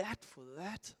paid that for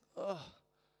that. Ugh.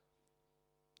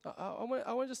 I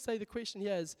want to just say the question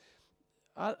here is,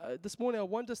 this morning I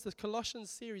want us, the Colossians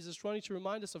series is trying to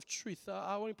remind us of truth.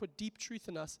 I want to put deep truth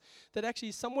in us, that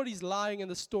actually somebody's lying in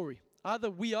the story. Either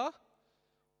we are,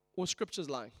 or Scripture's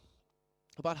lying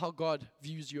about how God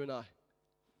views you and I.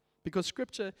 Because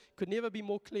Scripture could never be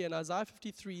more clear. In Isaiah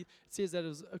 53, it says that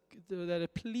that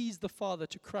it pleased the Father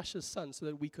to crush His Son so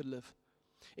that we could live.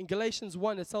 In Galatians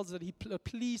 1, it tells us that He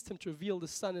pleased Him to reveal the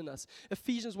Son in us.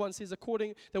 Ephesians 1 says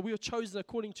that we are chosen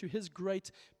according to His great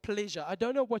pleasure. I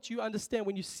don't know what you understand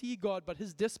when you see God, but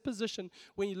His disposition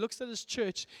when He looks at His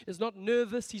church is not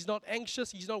nervous, He's not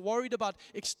anxious, He's not worried about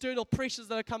external pressures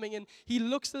that are coming in. He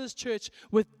looks at His church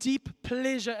with deep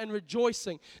pleasure and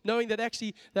rejoicing, knowing that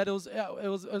actually that it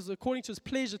was according to His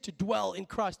pleasure to dwell in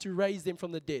Christ, to raise them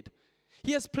from the dead.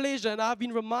 He has pleasure, and I've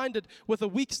been reminded with a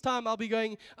week's time I'll be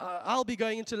going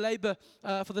into labor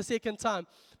for the second time.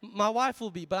 My wife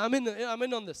will be, but I'm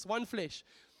in on this, one flesh.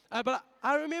 But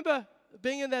I remember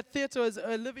being in that theater as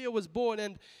Olivia was born,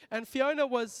 and Fiona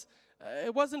was.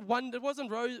 It wasn't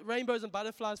rainbows and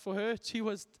butterflies for her. She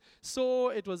was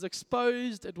sore. It was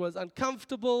exposed. It was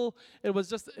uncomfortable. It was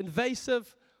just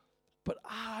invasive. But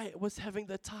I was having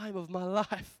the time of my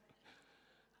life.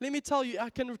 Let me tell you,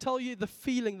 I can tell you the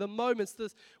feeling, the moments,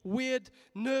 this weird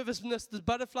nervousness, the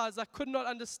butterflies I could not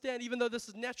understand, even though this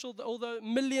is natural, although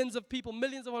millions of people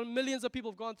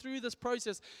have gone through this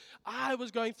process. I was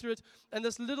going through it, and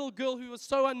this little girl who was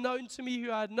so unknown to me,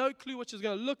 who I had no clue what she was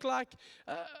going to look like.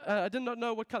 I did not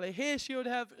know what color hair she would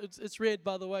have. It's red,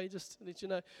 by the way, just to let you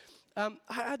know. I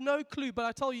had no clue, but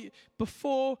I tell you,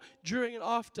 before, during, and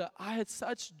after, I had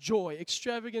such joy,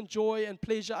 extravagant joy and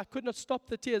pleasure. I could not stop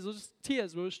the tears. It was just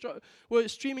tears were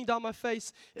streaming down my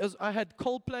face. I had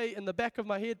Coldplay in the back of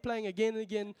my head playing again and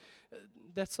again.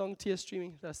 That song, Tears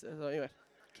Streaming. Anyway,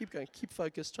 keep going, keep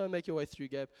focused. Try and make your way through,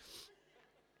 Gabe.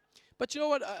 But you know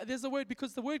what? There's a word,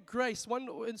 because the word grace,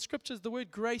 in scriptures, the word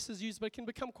grace is used, but it can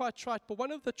become quite trite. But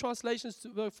one of the translations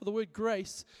for the word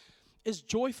grace is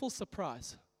joyful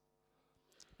surprise.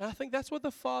 And I think that's what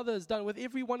the Father has done with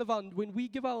every one of us. When we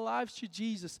give our lives to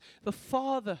Jesus, the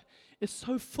Father is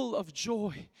so full of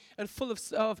joy and full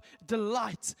of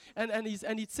delight. And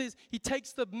he says he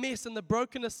takes the mess and the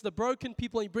brokenness, the broken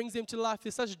people, and He brings them to life.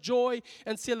 There's such joy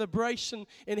and celebration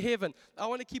in heaven. I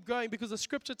want to keep going because the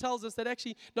Scripture tells us that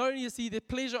actually not only is He the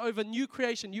pleasure over new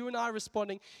creation, you and I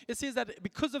responding, it says that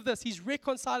because of this, He's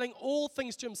reconciling all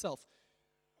things to Himself.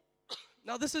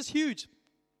 Now this is huge.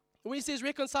 When He says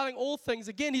reconciling all things,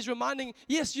 again, He's reminding,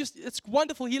 yes, it's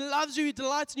wonderful. He loves you, He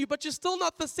delights in you, but you're still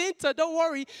not the center. Don't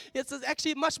worry. It's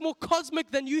actually much more cosmic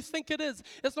than you think it is.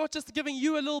 It's not just giving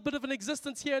you a little bit of an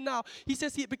existence here and now. He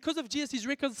says because of Jesus, He's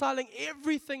reconciling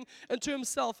everything into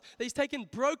Himself. That He's taken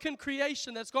broken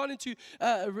creation that's gone into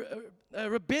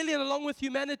rebellion along with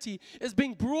humanity, is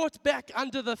being brought back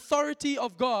under the authority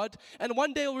of God, and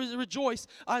one day will rejoice.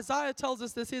 Isaiah tells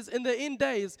us this, in the end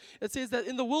days, it says that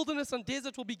in the wilderness and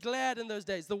desert will be glad in those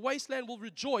days. The wasteland will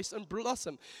rejoice and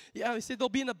blossom. Yeah, he said there'll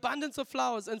be an abundance of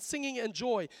flowers and singing and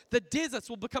joy. The deserts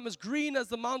will become as green as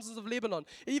the mountains of Lebanon.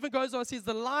 It even goes on and says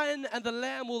the lion and the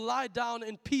lamb will lie down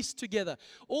in peace together.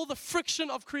 All the friction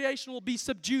of creation will be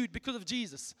subdued because of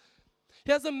Jesus.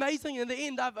 Here's amazing. In the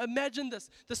end, I've imagined this.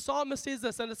 The psalmist says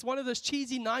this, and it's one of those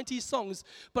cheesy 90s songs,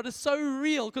 but it's so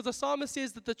real because the psalmist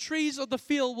says that the trees of the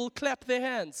field will clap their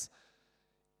hands.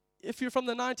 If you're from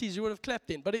the 90s, you would have clapped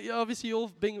then, but obviously you're all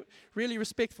being really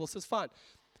respectful, so it's fine.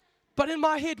 But in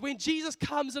my head, when Jesus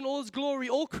comes in all His glory,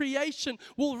 all creation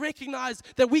will recognize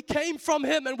that we came from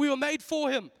Him and we were made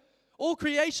for Him. All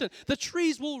creation, the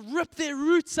trees will rip their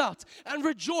roots out and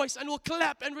rejoice and will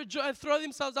clap and throw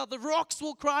themselves out. The rocks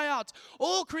will cry out.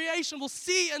 All creation will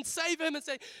see and save Him and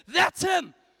say, that's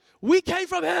Him. We came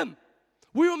from Him.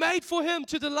 We were made for Him,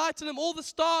 to delight in Him. All the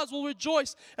stars will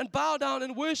rejoice and bow down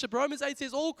and worship. Romans 8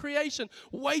 says all creation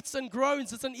waits and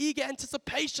groans. It's an eager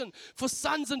anticipation for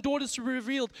sons and daughters to be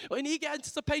revealed. An eager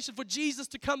anticipation for Jesus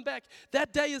to come back.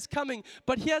 That day is coming.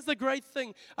 But here's the great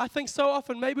thing. I think so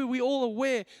often maybe we're all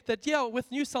aware that,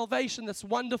 with new salvation, that's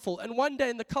wonderful. And one day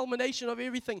in the culmination of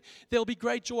everything, there'll be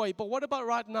great joy. But what about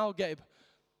right now, Gabe?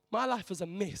 My life is a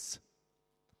mess.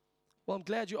 Well, I'm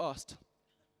glad you asked.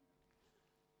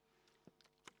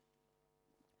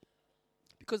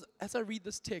 Because as I read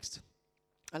this text,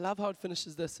 I love how it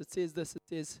finishes this. It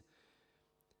says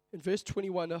in verse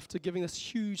 21, after giving this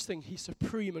huge thing, He's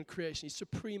supreme in creation. He's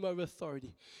supreme over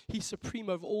authority. He's supreme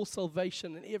over all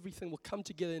salvation, and everything will come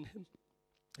together in Him.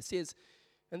 It says,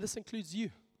 and this includes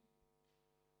you.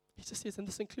 He just says, and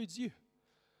this includes you.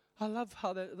 I love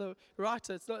how the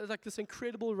writer, it's like this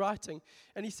incredible writing.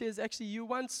 And he says, actually, you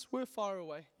once were far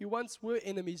away. You once were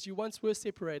enemies. You once were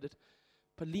separated.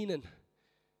 But lean in.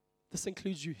 This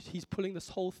includes you. He's pulling this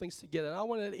whole thing together. And I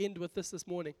want to end with this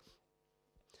morning.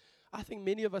 I think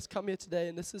many of us come here today,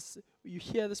 and you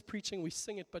hear this preaching, we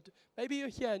sing it, but maybe you're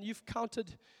here and you've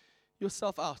counted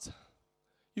yourself out.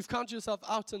 You've counted yourself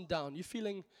out and down. You're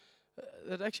feeling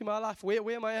that actually my life, where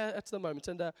am I at the moment?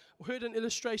 And I heard an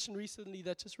illustration recently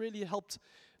that just really helped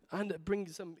bring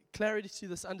some clarity to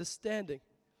this understanding.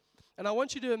 And I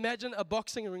want you to imagine a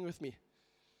boxing ring with me.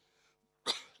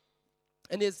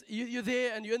 And you're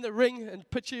there and you're in the ring, and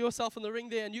picture yourself in the ring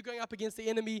there, and you're going up against the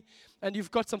enemy, and you've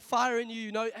got some fire in you.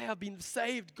 You know, hey, I've been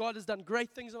saved. God has done great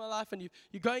things in my life. And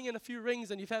you're going in a few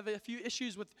rings, and you've had a few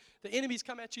issues with the enemies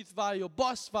come at you via your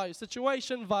boss, via your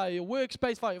situation, via your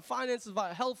workspace, via your finances,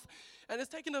 via health. And it's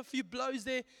taken a few blows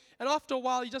there. And after a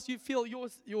while, you feel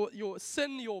your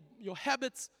sin, your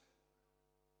habits.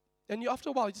 And after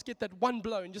a while, you just get that one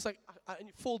blow, and and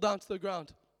you fall down to the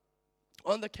ground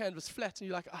on the canvas flat, and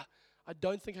you're like, I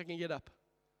don't think I can get up.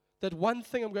 That one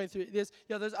thing I'm going through, there's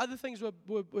other things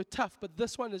were tough, but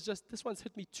this one's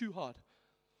hit me too hard.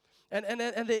 And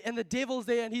the devil's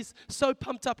there, and he's so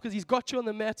pumped up because he's got you on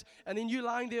the mat, and then you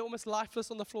lying there almost lifeless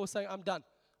on the floor saying, I'm done.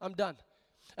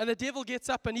 And the devil gets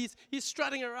up, and he's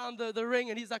strutting around the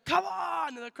ring, and he's like, come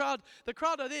on! And the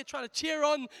crowd are there trying to cheer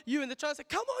on you, and they're trying to say,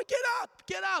 come on,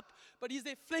 get up! But he's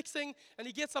there flexing, and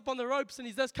he gets up on the ropes, and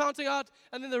he's just counting out,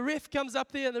 and then the ref comes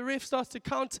up there, and the ref starts to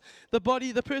count the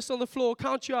person on the floor,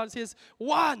 count you out, and says,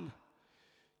 1,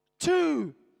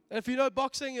 2. And if you know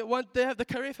boxing, the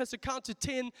ref has to count to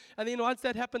 10, and then once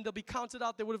that happened, they'll be counted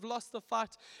out. They would have lost the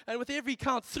fight. And with every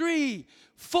count, 3,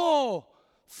 4,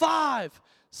 5,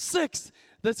 6,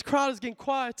 this crowd is getting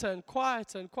quieter and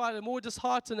quieter and quieter, more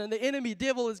disheartened, and the enemy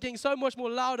devil is getting so much more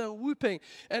louder and whooping,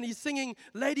 and he's singing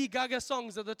Lady Gaga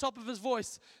songs at the top of his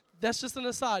voice. That's just an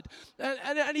aside.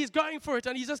 And he's going for it,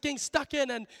 and he's just getting stuck in,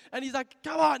 and he's like,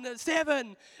 come on,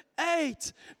 7,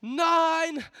 8, 9,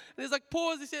 and there's like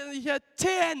pause, and you hear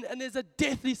 10, and there's a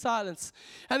deathly silence.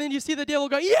 And then you see the devil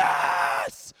going,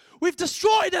 yes, we've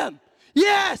destroyed him.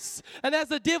 Yes! And as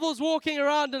the devil's walking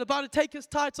around and about to take his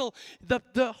title,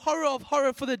 the horror of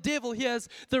horror for the devil hears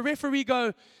the referee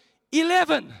go,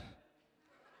 11,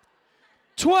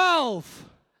 12,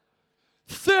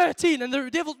 13. And the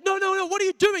devil, no, what are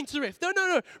you doing to the ref?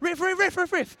 No,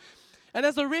 ref. And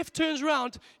as the ref turns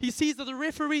around, he sees that the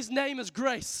referee's name is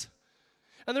Grace.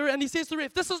 And he says to the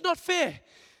ref, this is not fair.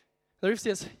 The ref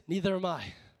says, neither am I.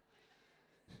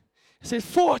 He says,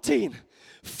 14.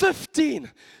 15,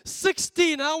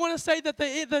 16. And I want to say that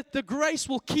the grace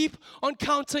will keep on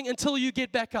counting until you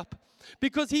get back up.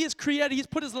 Because He has created, He's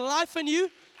put His life in you.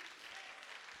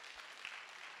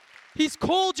 He's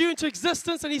called you into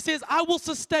existence, and He says, I will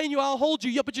sustain you, I'll hold you.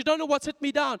 Yeah, but you don't know what's hit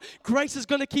me down. Grace is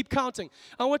going to keep counting.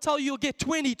 I want to tell you, you'll get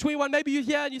 20, 21. Maybe you're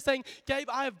here and you're saying, Gabe,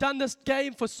 I have done this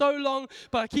game for so long,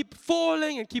 but I keep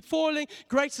falling and keep falling.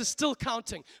 Grace is still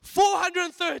counting.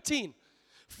 413.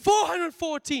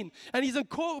 414, and He's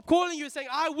calling you and saying,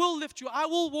 I will lift you, I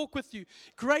will walk with you.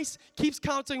 Grace keeps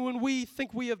counting when we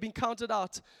think we have been counted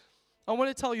out. I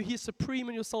want to tell you, He is supreme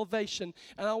in your salvation,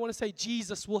 and I want to say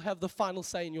Jesus will have the final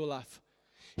say in your life.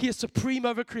 He is supreme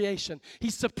over creation.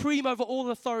 He's supreme over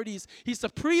all authorities. He's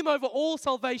supreme over all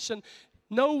salvation.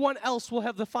 No one else will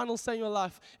have the final say in your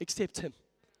life except Him.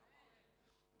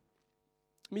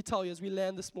 Let me tell you, as we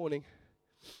land this morning,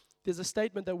 there's a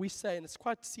statement that we say, and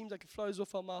seems like it flows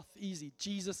off our mouth easy.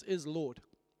 Jesus is Lord.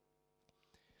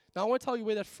 Now, I want to tell you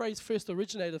where that phrase first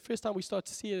originated. The first time we start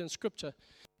to see it in Scripture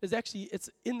is actually, it's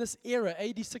in this era,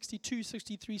 AD 62,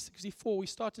 63, 64. We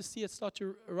start to see it start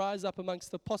to rise up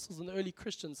amongst the apostles and the early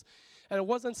Christians. And it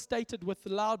wasn't stated with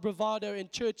loud bravado in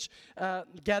church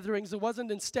gatherings. It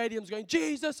wasn't in stadiums going,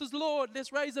 Jesus is Lord.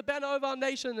 Let's raise a banner over our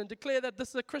nation and declare that this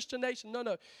is a Christian nation.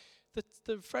 No.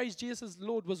 The phrase Jesus is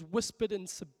Lord was whispered in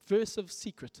subversive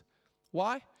secret.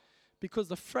 Why? Because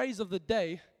the phrase of the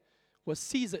day was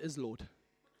Caesar is Lord.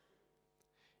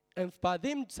 And by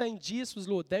them saying Jesus was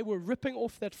Lord, they were ripping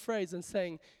off that phrase and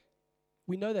saying,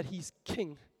 we know that He's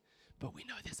king, but we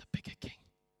know there's a bigger king.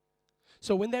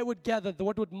 So when they would gather,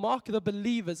 what would mark the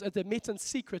believers as they met in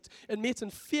secret and met in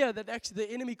fear that actually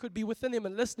the enemy could be within them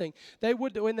and listening, they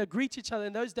would, when they greet each other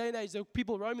in those day and age,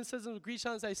 Roman citizens would greet each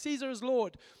other and say, Caesar is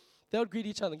Lord. They would greet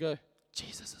each other and go,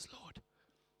 Jesus is Lord.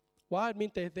 Why? It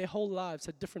meant their whole lives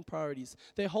had different priorities.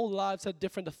 Their whole lives had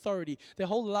different authority. Their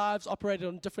whole lives operated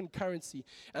on different currency.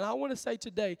 And I want to say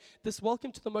today, this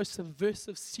welcome to the most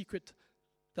subversive secret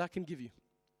that I can give you.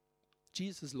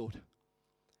 Jesus is Lord.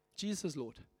 Jesus is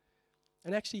Lord.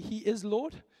 And actually, He is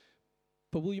Lord,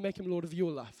 but will you make Him Lord of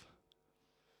your life?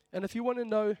 And if you want to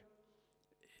know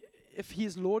if He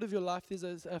is Lord of your life,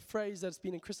 there's a phrase that's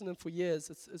been in Christendom for years.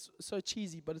 It's so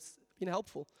cheesy, but it's been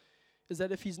helpful. is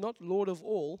that if He's not Lord of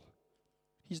all,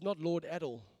 He's not Lord at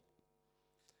all.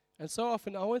 And so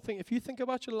often, I want to think, if you think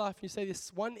about your life and you say,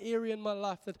 there's one area in my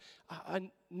life that I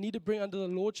need to bring under the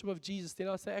Lordship of Jesus, then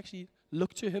I'll say, actually,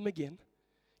 look to Him again,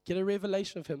 get a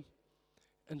revelation of Him,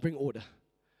 and bring order.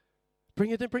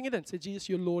 Bring it in. Say, Jesus,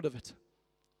 you're Lord of it.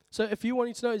 So if you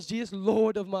wanting to know, is Jesus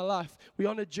Lord of my life? We're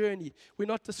on a journey. We're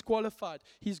not disqualified.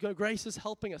 Grace is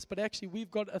helping us. But actually,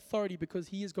 we've got authority because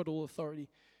He has got all authority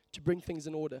to bring things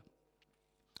in order.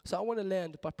 So I want to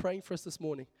land by praying for us this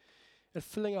morning and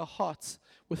filling our hearts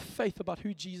with faith about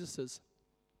who Jesus is.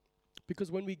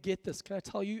 Because when we get this, can I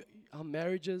tell you, our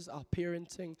marriages, our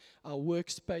parenting, our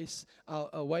workspace,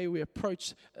 our way we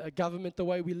approach government, the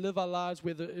way we live our lives,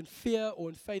 whether in fear or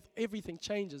in faith, everything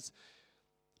changes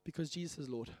because Jesus is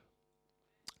Lord.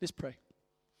 Let's pray.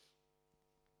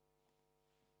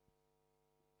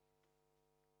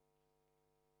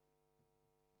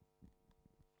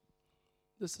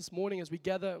 This morning as we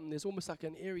gather, and there's almost like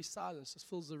an eerie silence just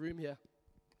fills the room here.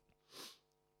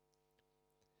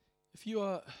 If you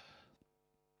are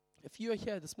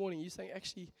here this morning, you're saying,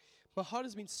 actually, my heart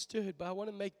has been stirred, but I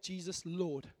want to make Jesus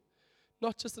Lord.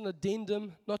 Not just an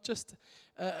addendum, not just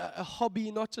a hobby,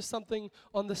 not just something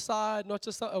on the side, not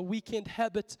just a weekend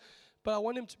habit, but I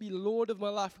want Him to be Lord of my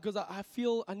life because I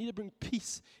feel I need to bring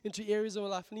peace into areas of my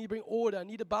life. I need to bring order. I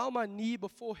need to bow my knee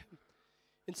before Him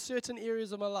in certain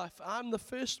areas of my life. I'm the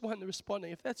first one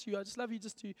responding. If that's you, I just love you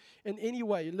just to, in any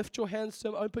way, lift your hands to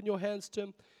Him, open your hands to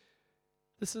Him.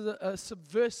 This is a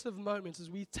subversive moment as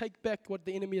we take back what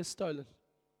the enemy has stolen.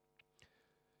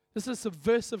 This is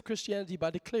subversive Christianity by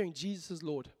declaring Jesus is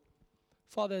Lord.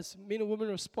 Father, as men and women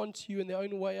respond to you in their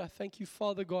own way, I thank you,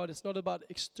 Father God. It's not about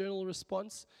external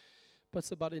response, but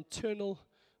it's about internal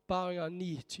bowing our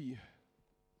knee to you.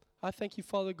 I thank you,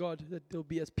 Father God, that there'll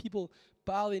be, as people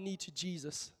bow their knee to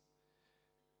Jesus,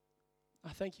 I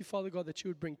thank you, Father God, that you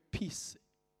would bring peace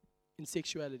in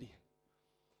sexuality.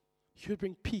 You would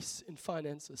bring peace in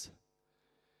finances.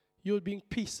 You would bring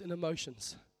peace in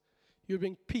emotions. You would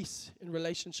bring peace in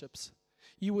relationships.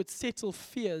 You would settle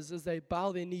fears as they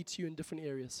bow their knee to you in different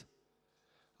areas.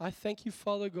 I thank you,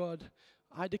 Father God.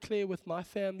 I declare with my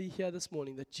family here this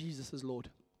morning that Jesus is Lord.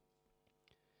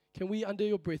 Can we, under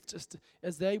your breath, just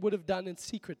as they would have done in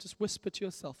secret, just whisper to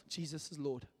yourself, Jesus is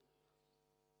Lord.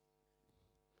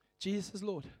 Jesus is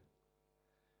Lord.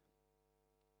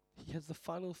 He has the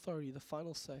final authority, the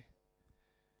final say.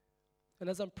 And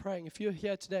as I'm praying, if you're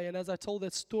here today, and as I told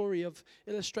that story of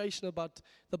illustration about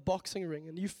the boxing ring,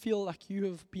 and you feel like you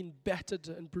have been battered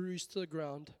and bruised to the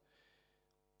ground,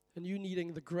 and you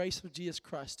needing the grace of Jesus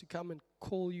Christ to come and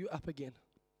call you up again,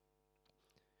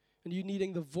 and you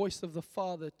needing the voice of the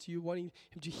Father, to you wanting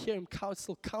Him to hear Him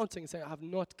still counting, saying, I have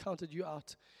not counted you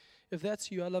out. If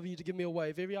that's you, I'd love you to give me a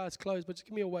wave. Every eye is closed, but just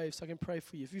give me a wave so I can pray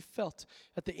for you. If you felt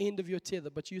at the end of your tether,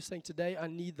 but you're saying, today I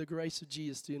need the grace of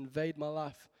Jesus to invade my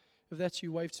life. If that's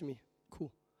you, wave to me.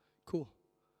 Cool.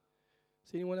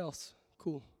 Is there anyone else?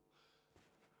 Cool.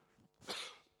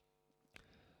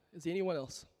 Is there anyone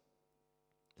else?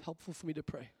 Helpful for me to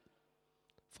pray.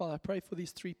 Father, I pray for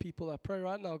these three people. I pray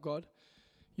right now, God,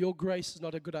 your grace is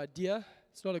not a good idea.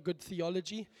 It's not a good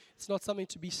theology. It's not something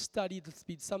to be studied.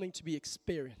 It's something to be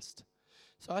experienced.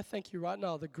 So I thank you right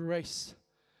now, the grace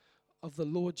of the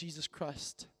Lord Jesus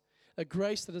Christ. A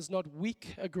grace that is not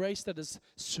weak, a grace that is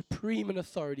supreme in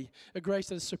authority, a grace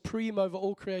that is supreme over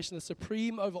all creation, that is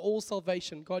supreme over all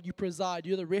salvation. God, you preside,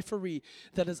 you're the referee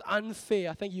that is unfair.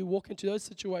 I think you walk into those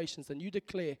situations and you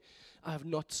declare, I have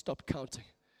not stopped counting.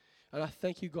 And I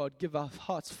thank you, God, give our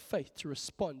hearts faith to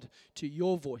respond to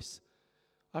your voice.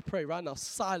 I pray right now,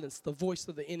 silence the voice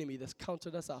of the enemy that's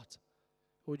counted us out.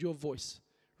 Would your voice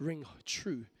ring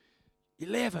true?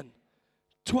 11,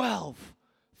 12,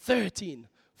 13,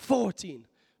 14,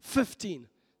 15,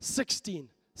 16,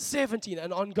 17,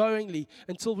 and ongoingly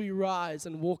until we rise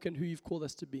and walk in who you've called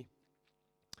us to be.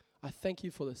 I thank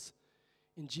you for this.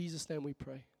 In Jesus' name we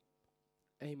pray.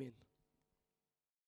 Amen.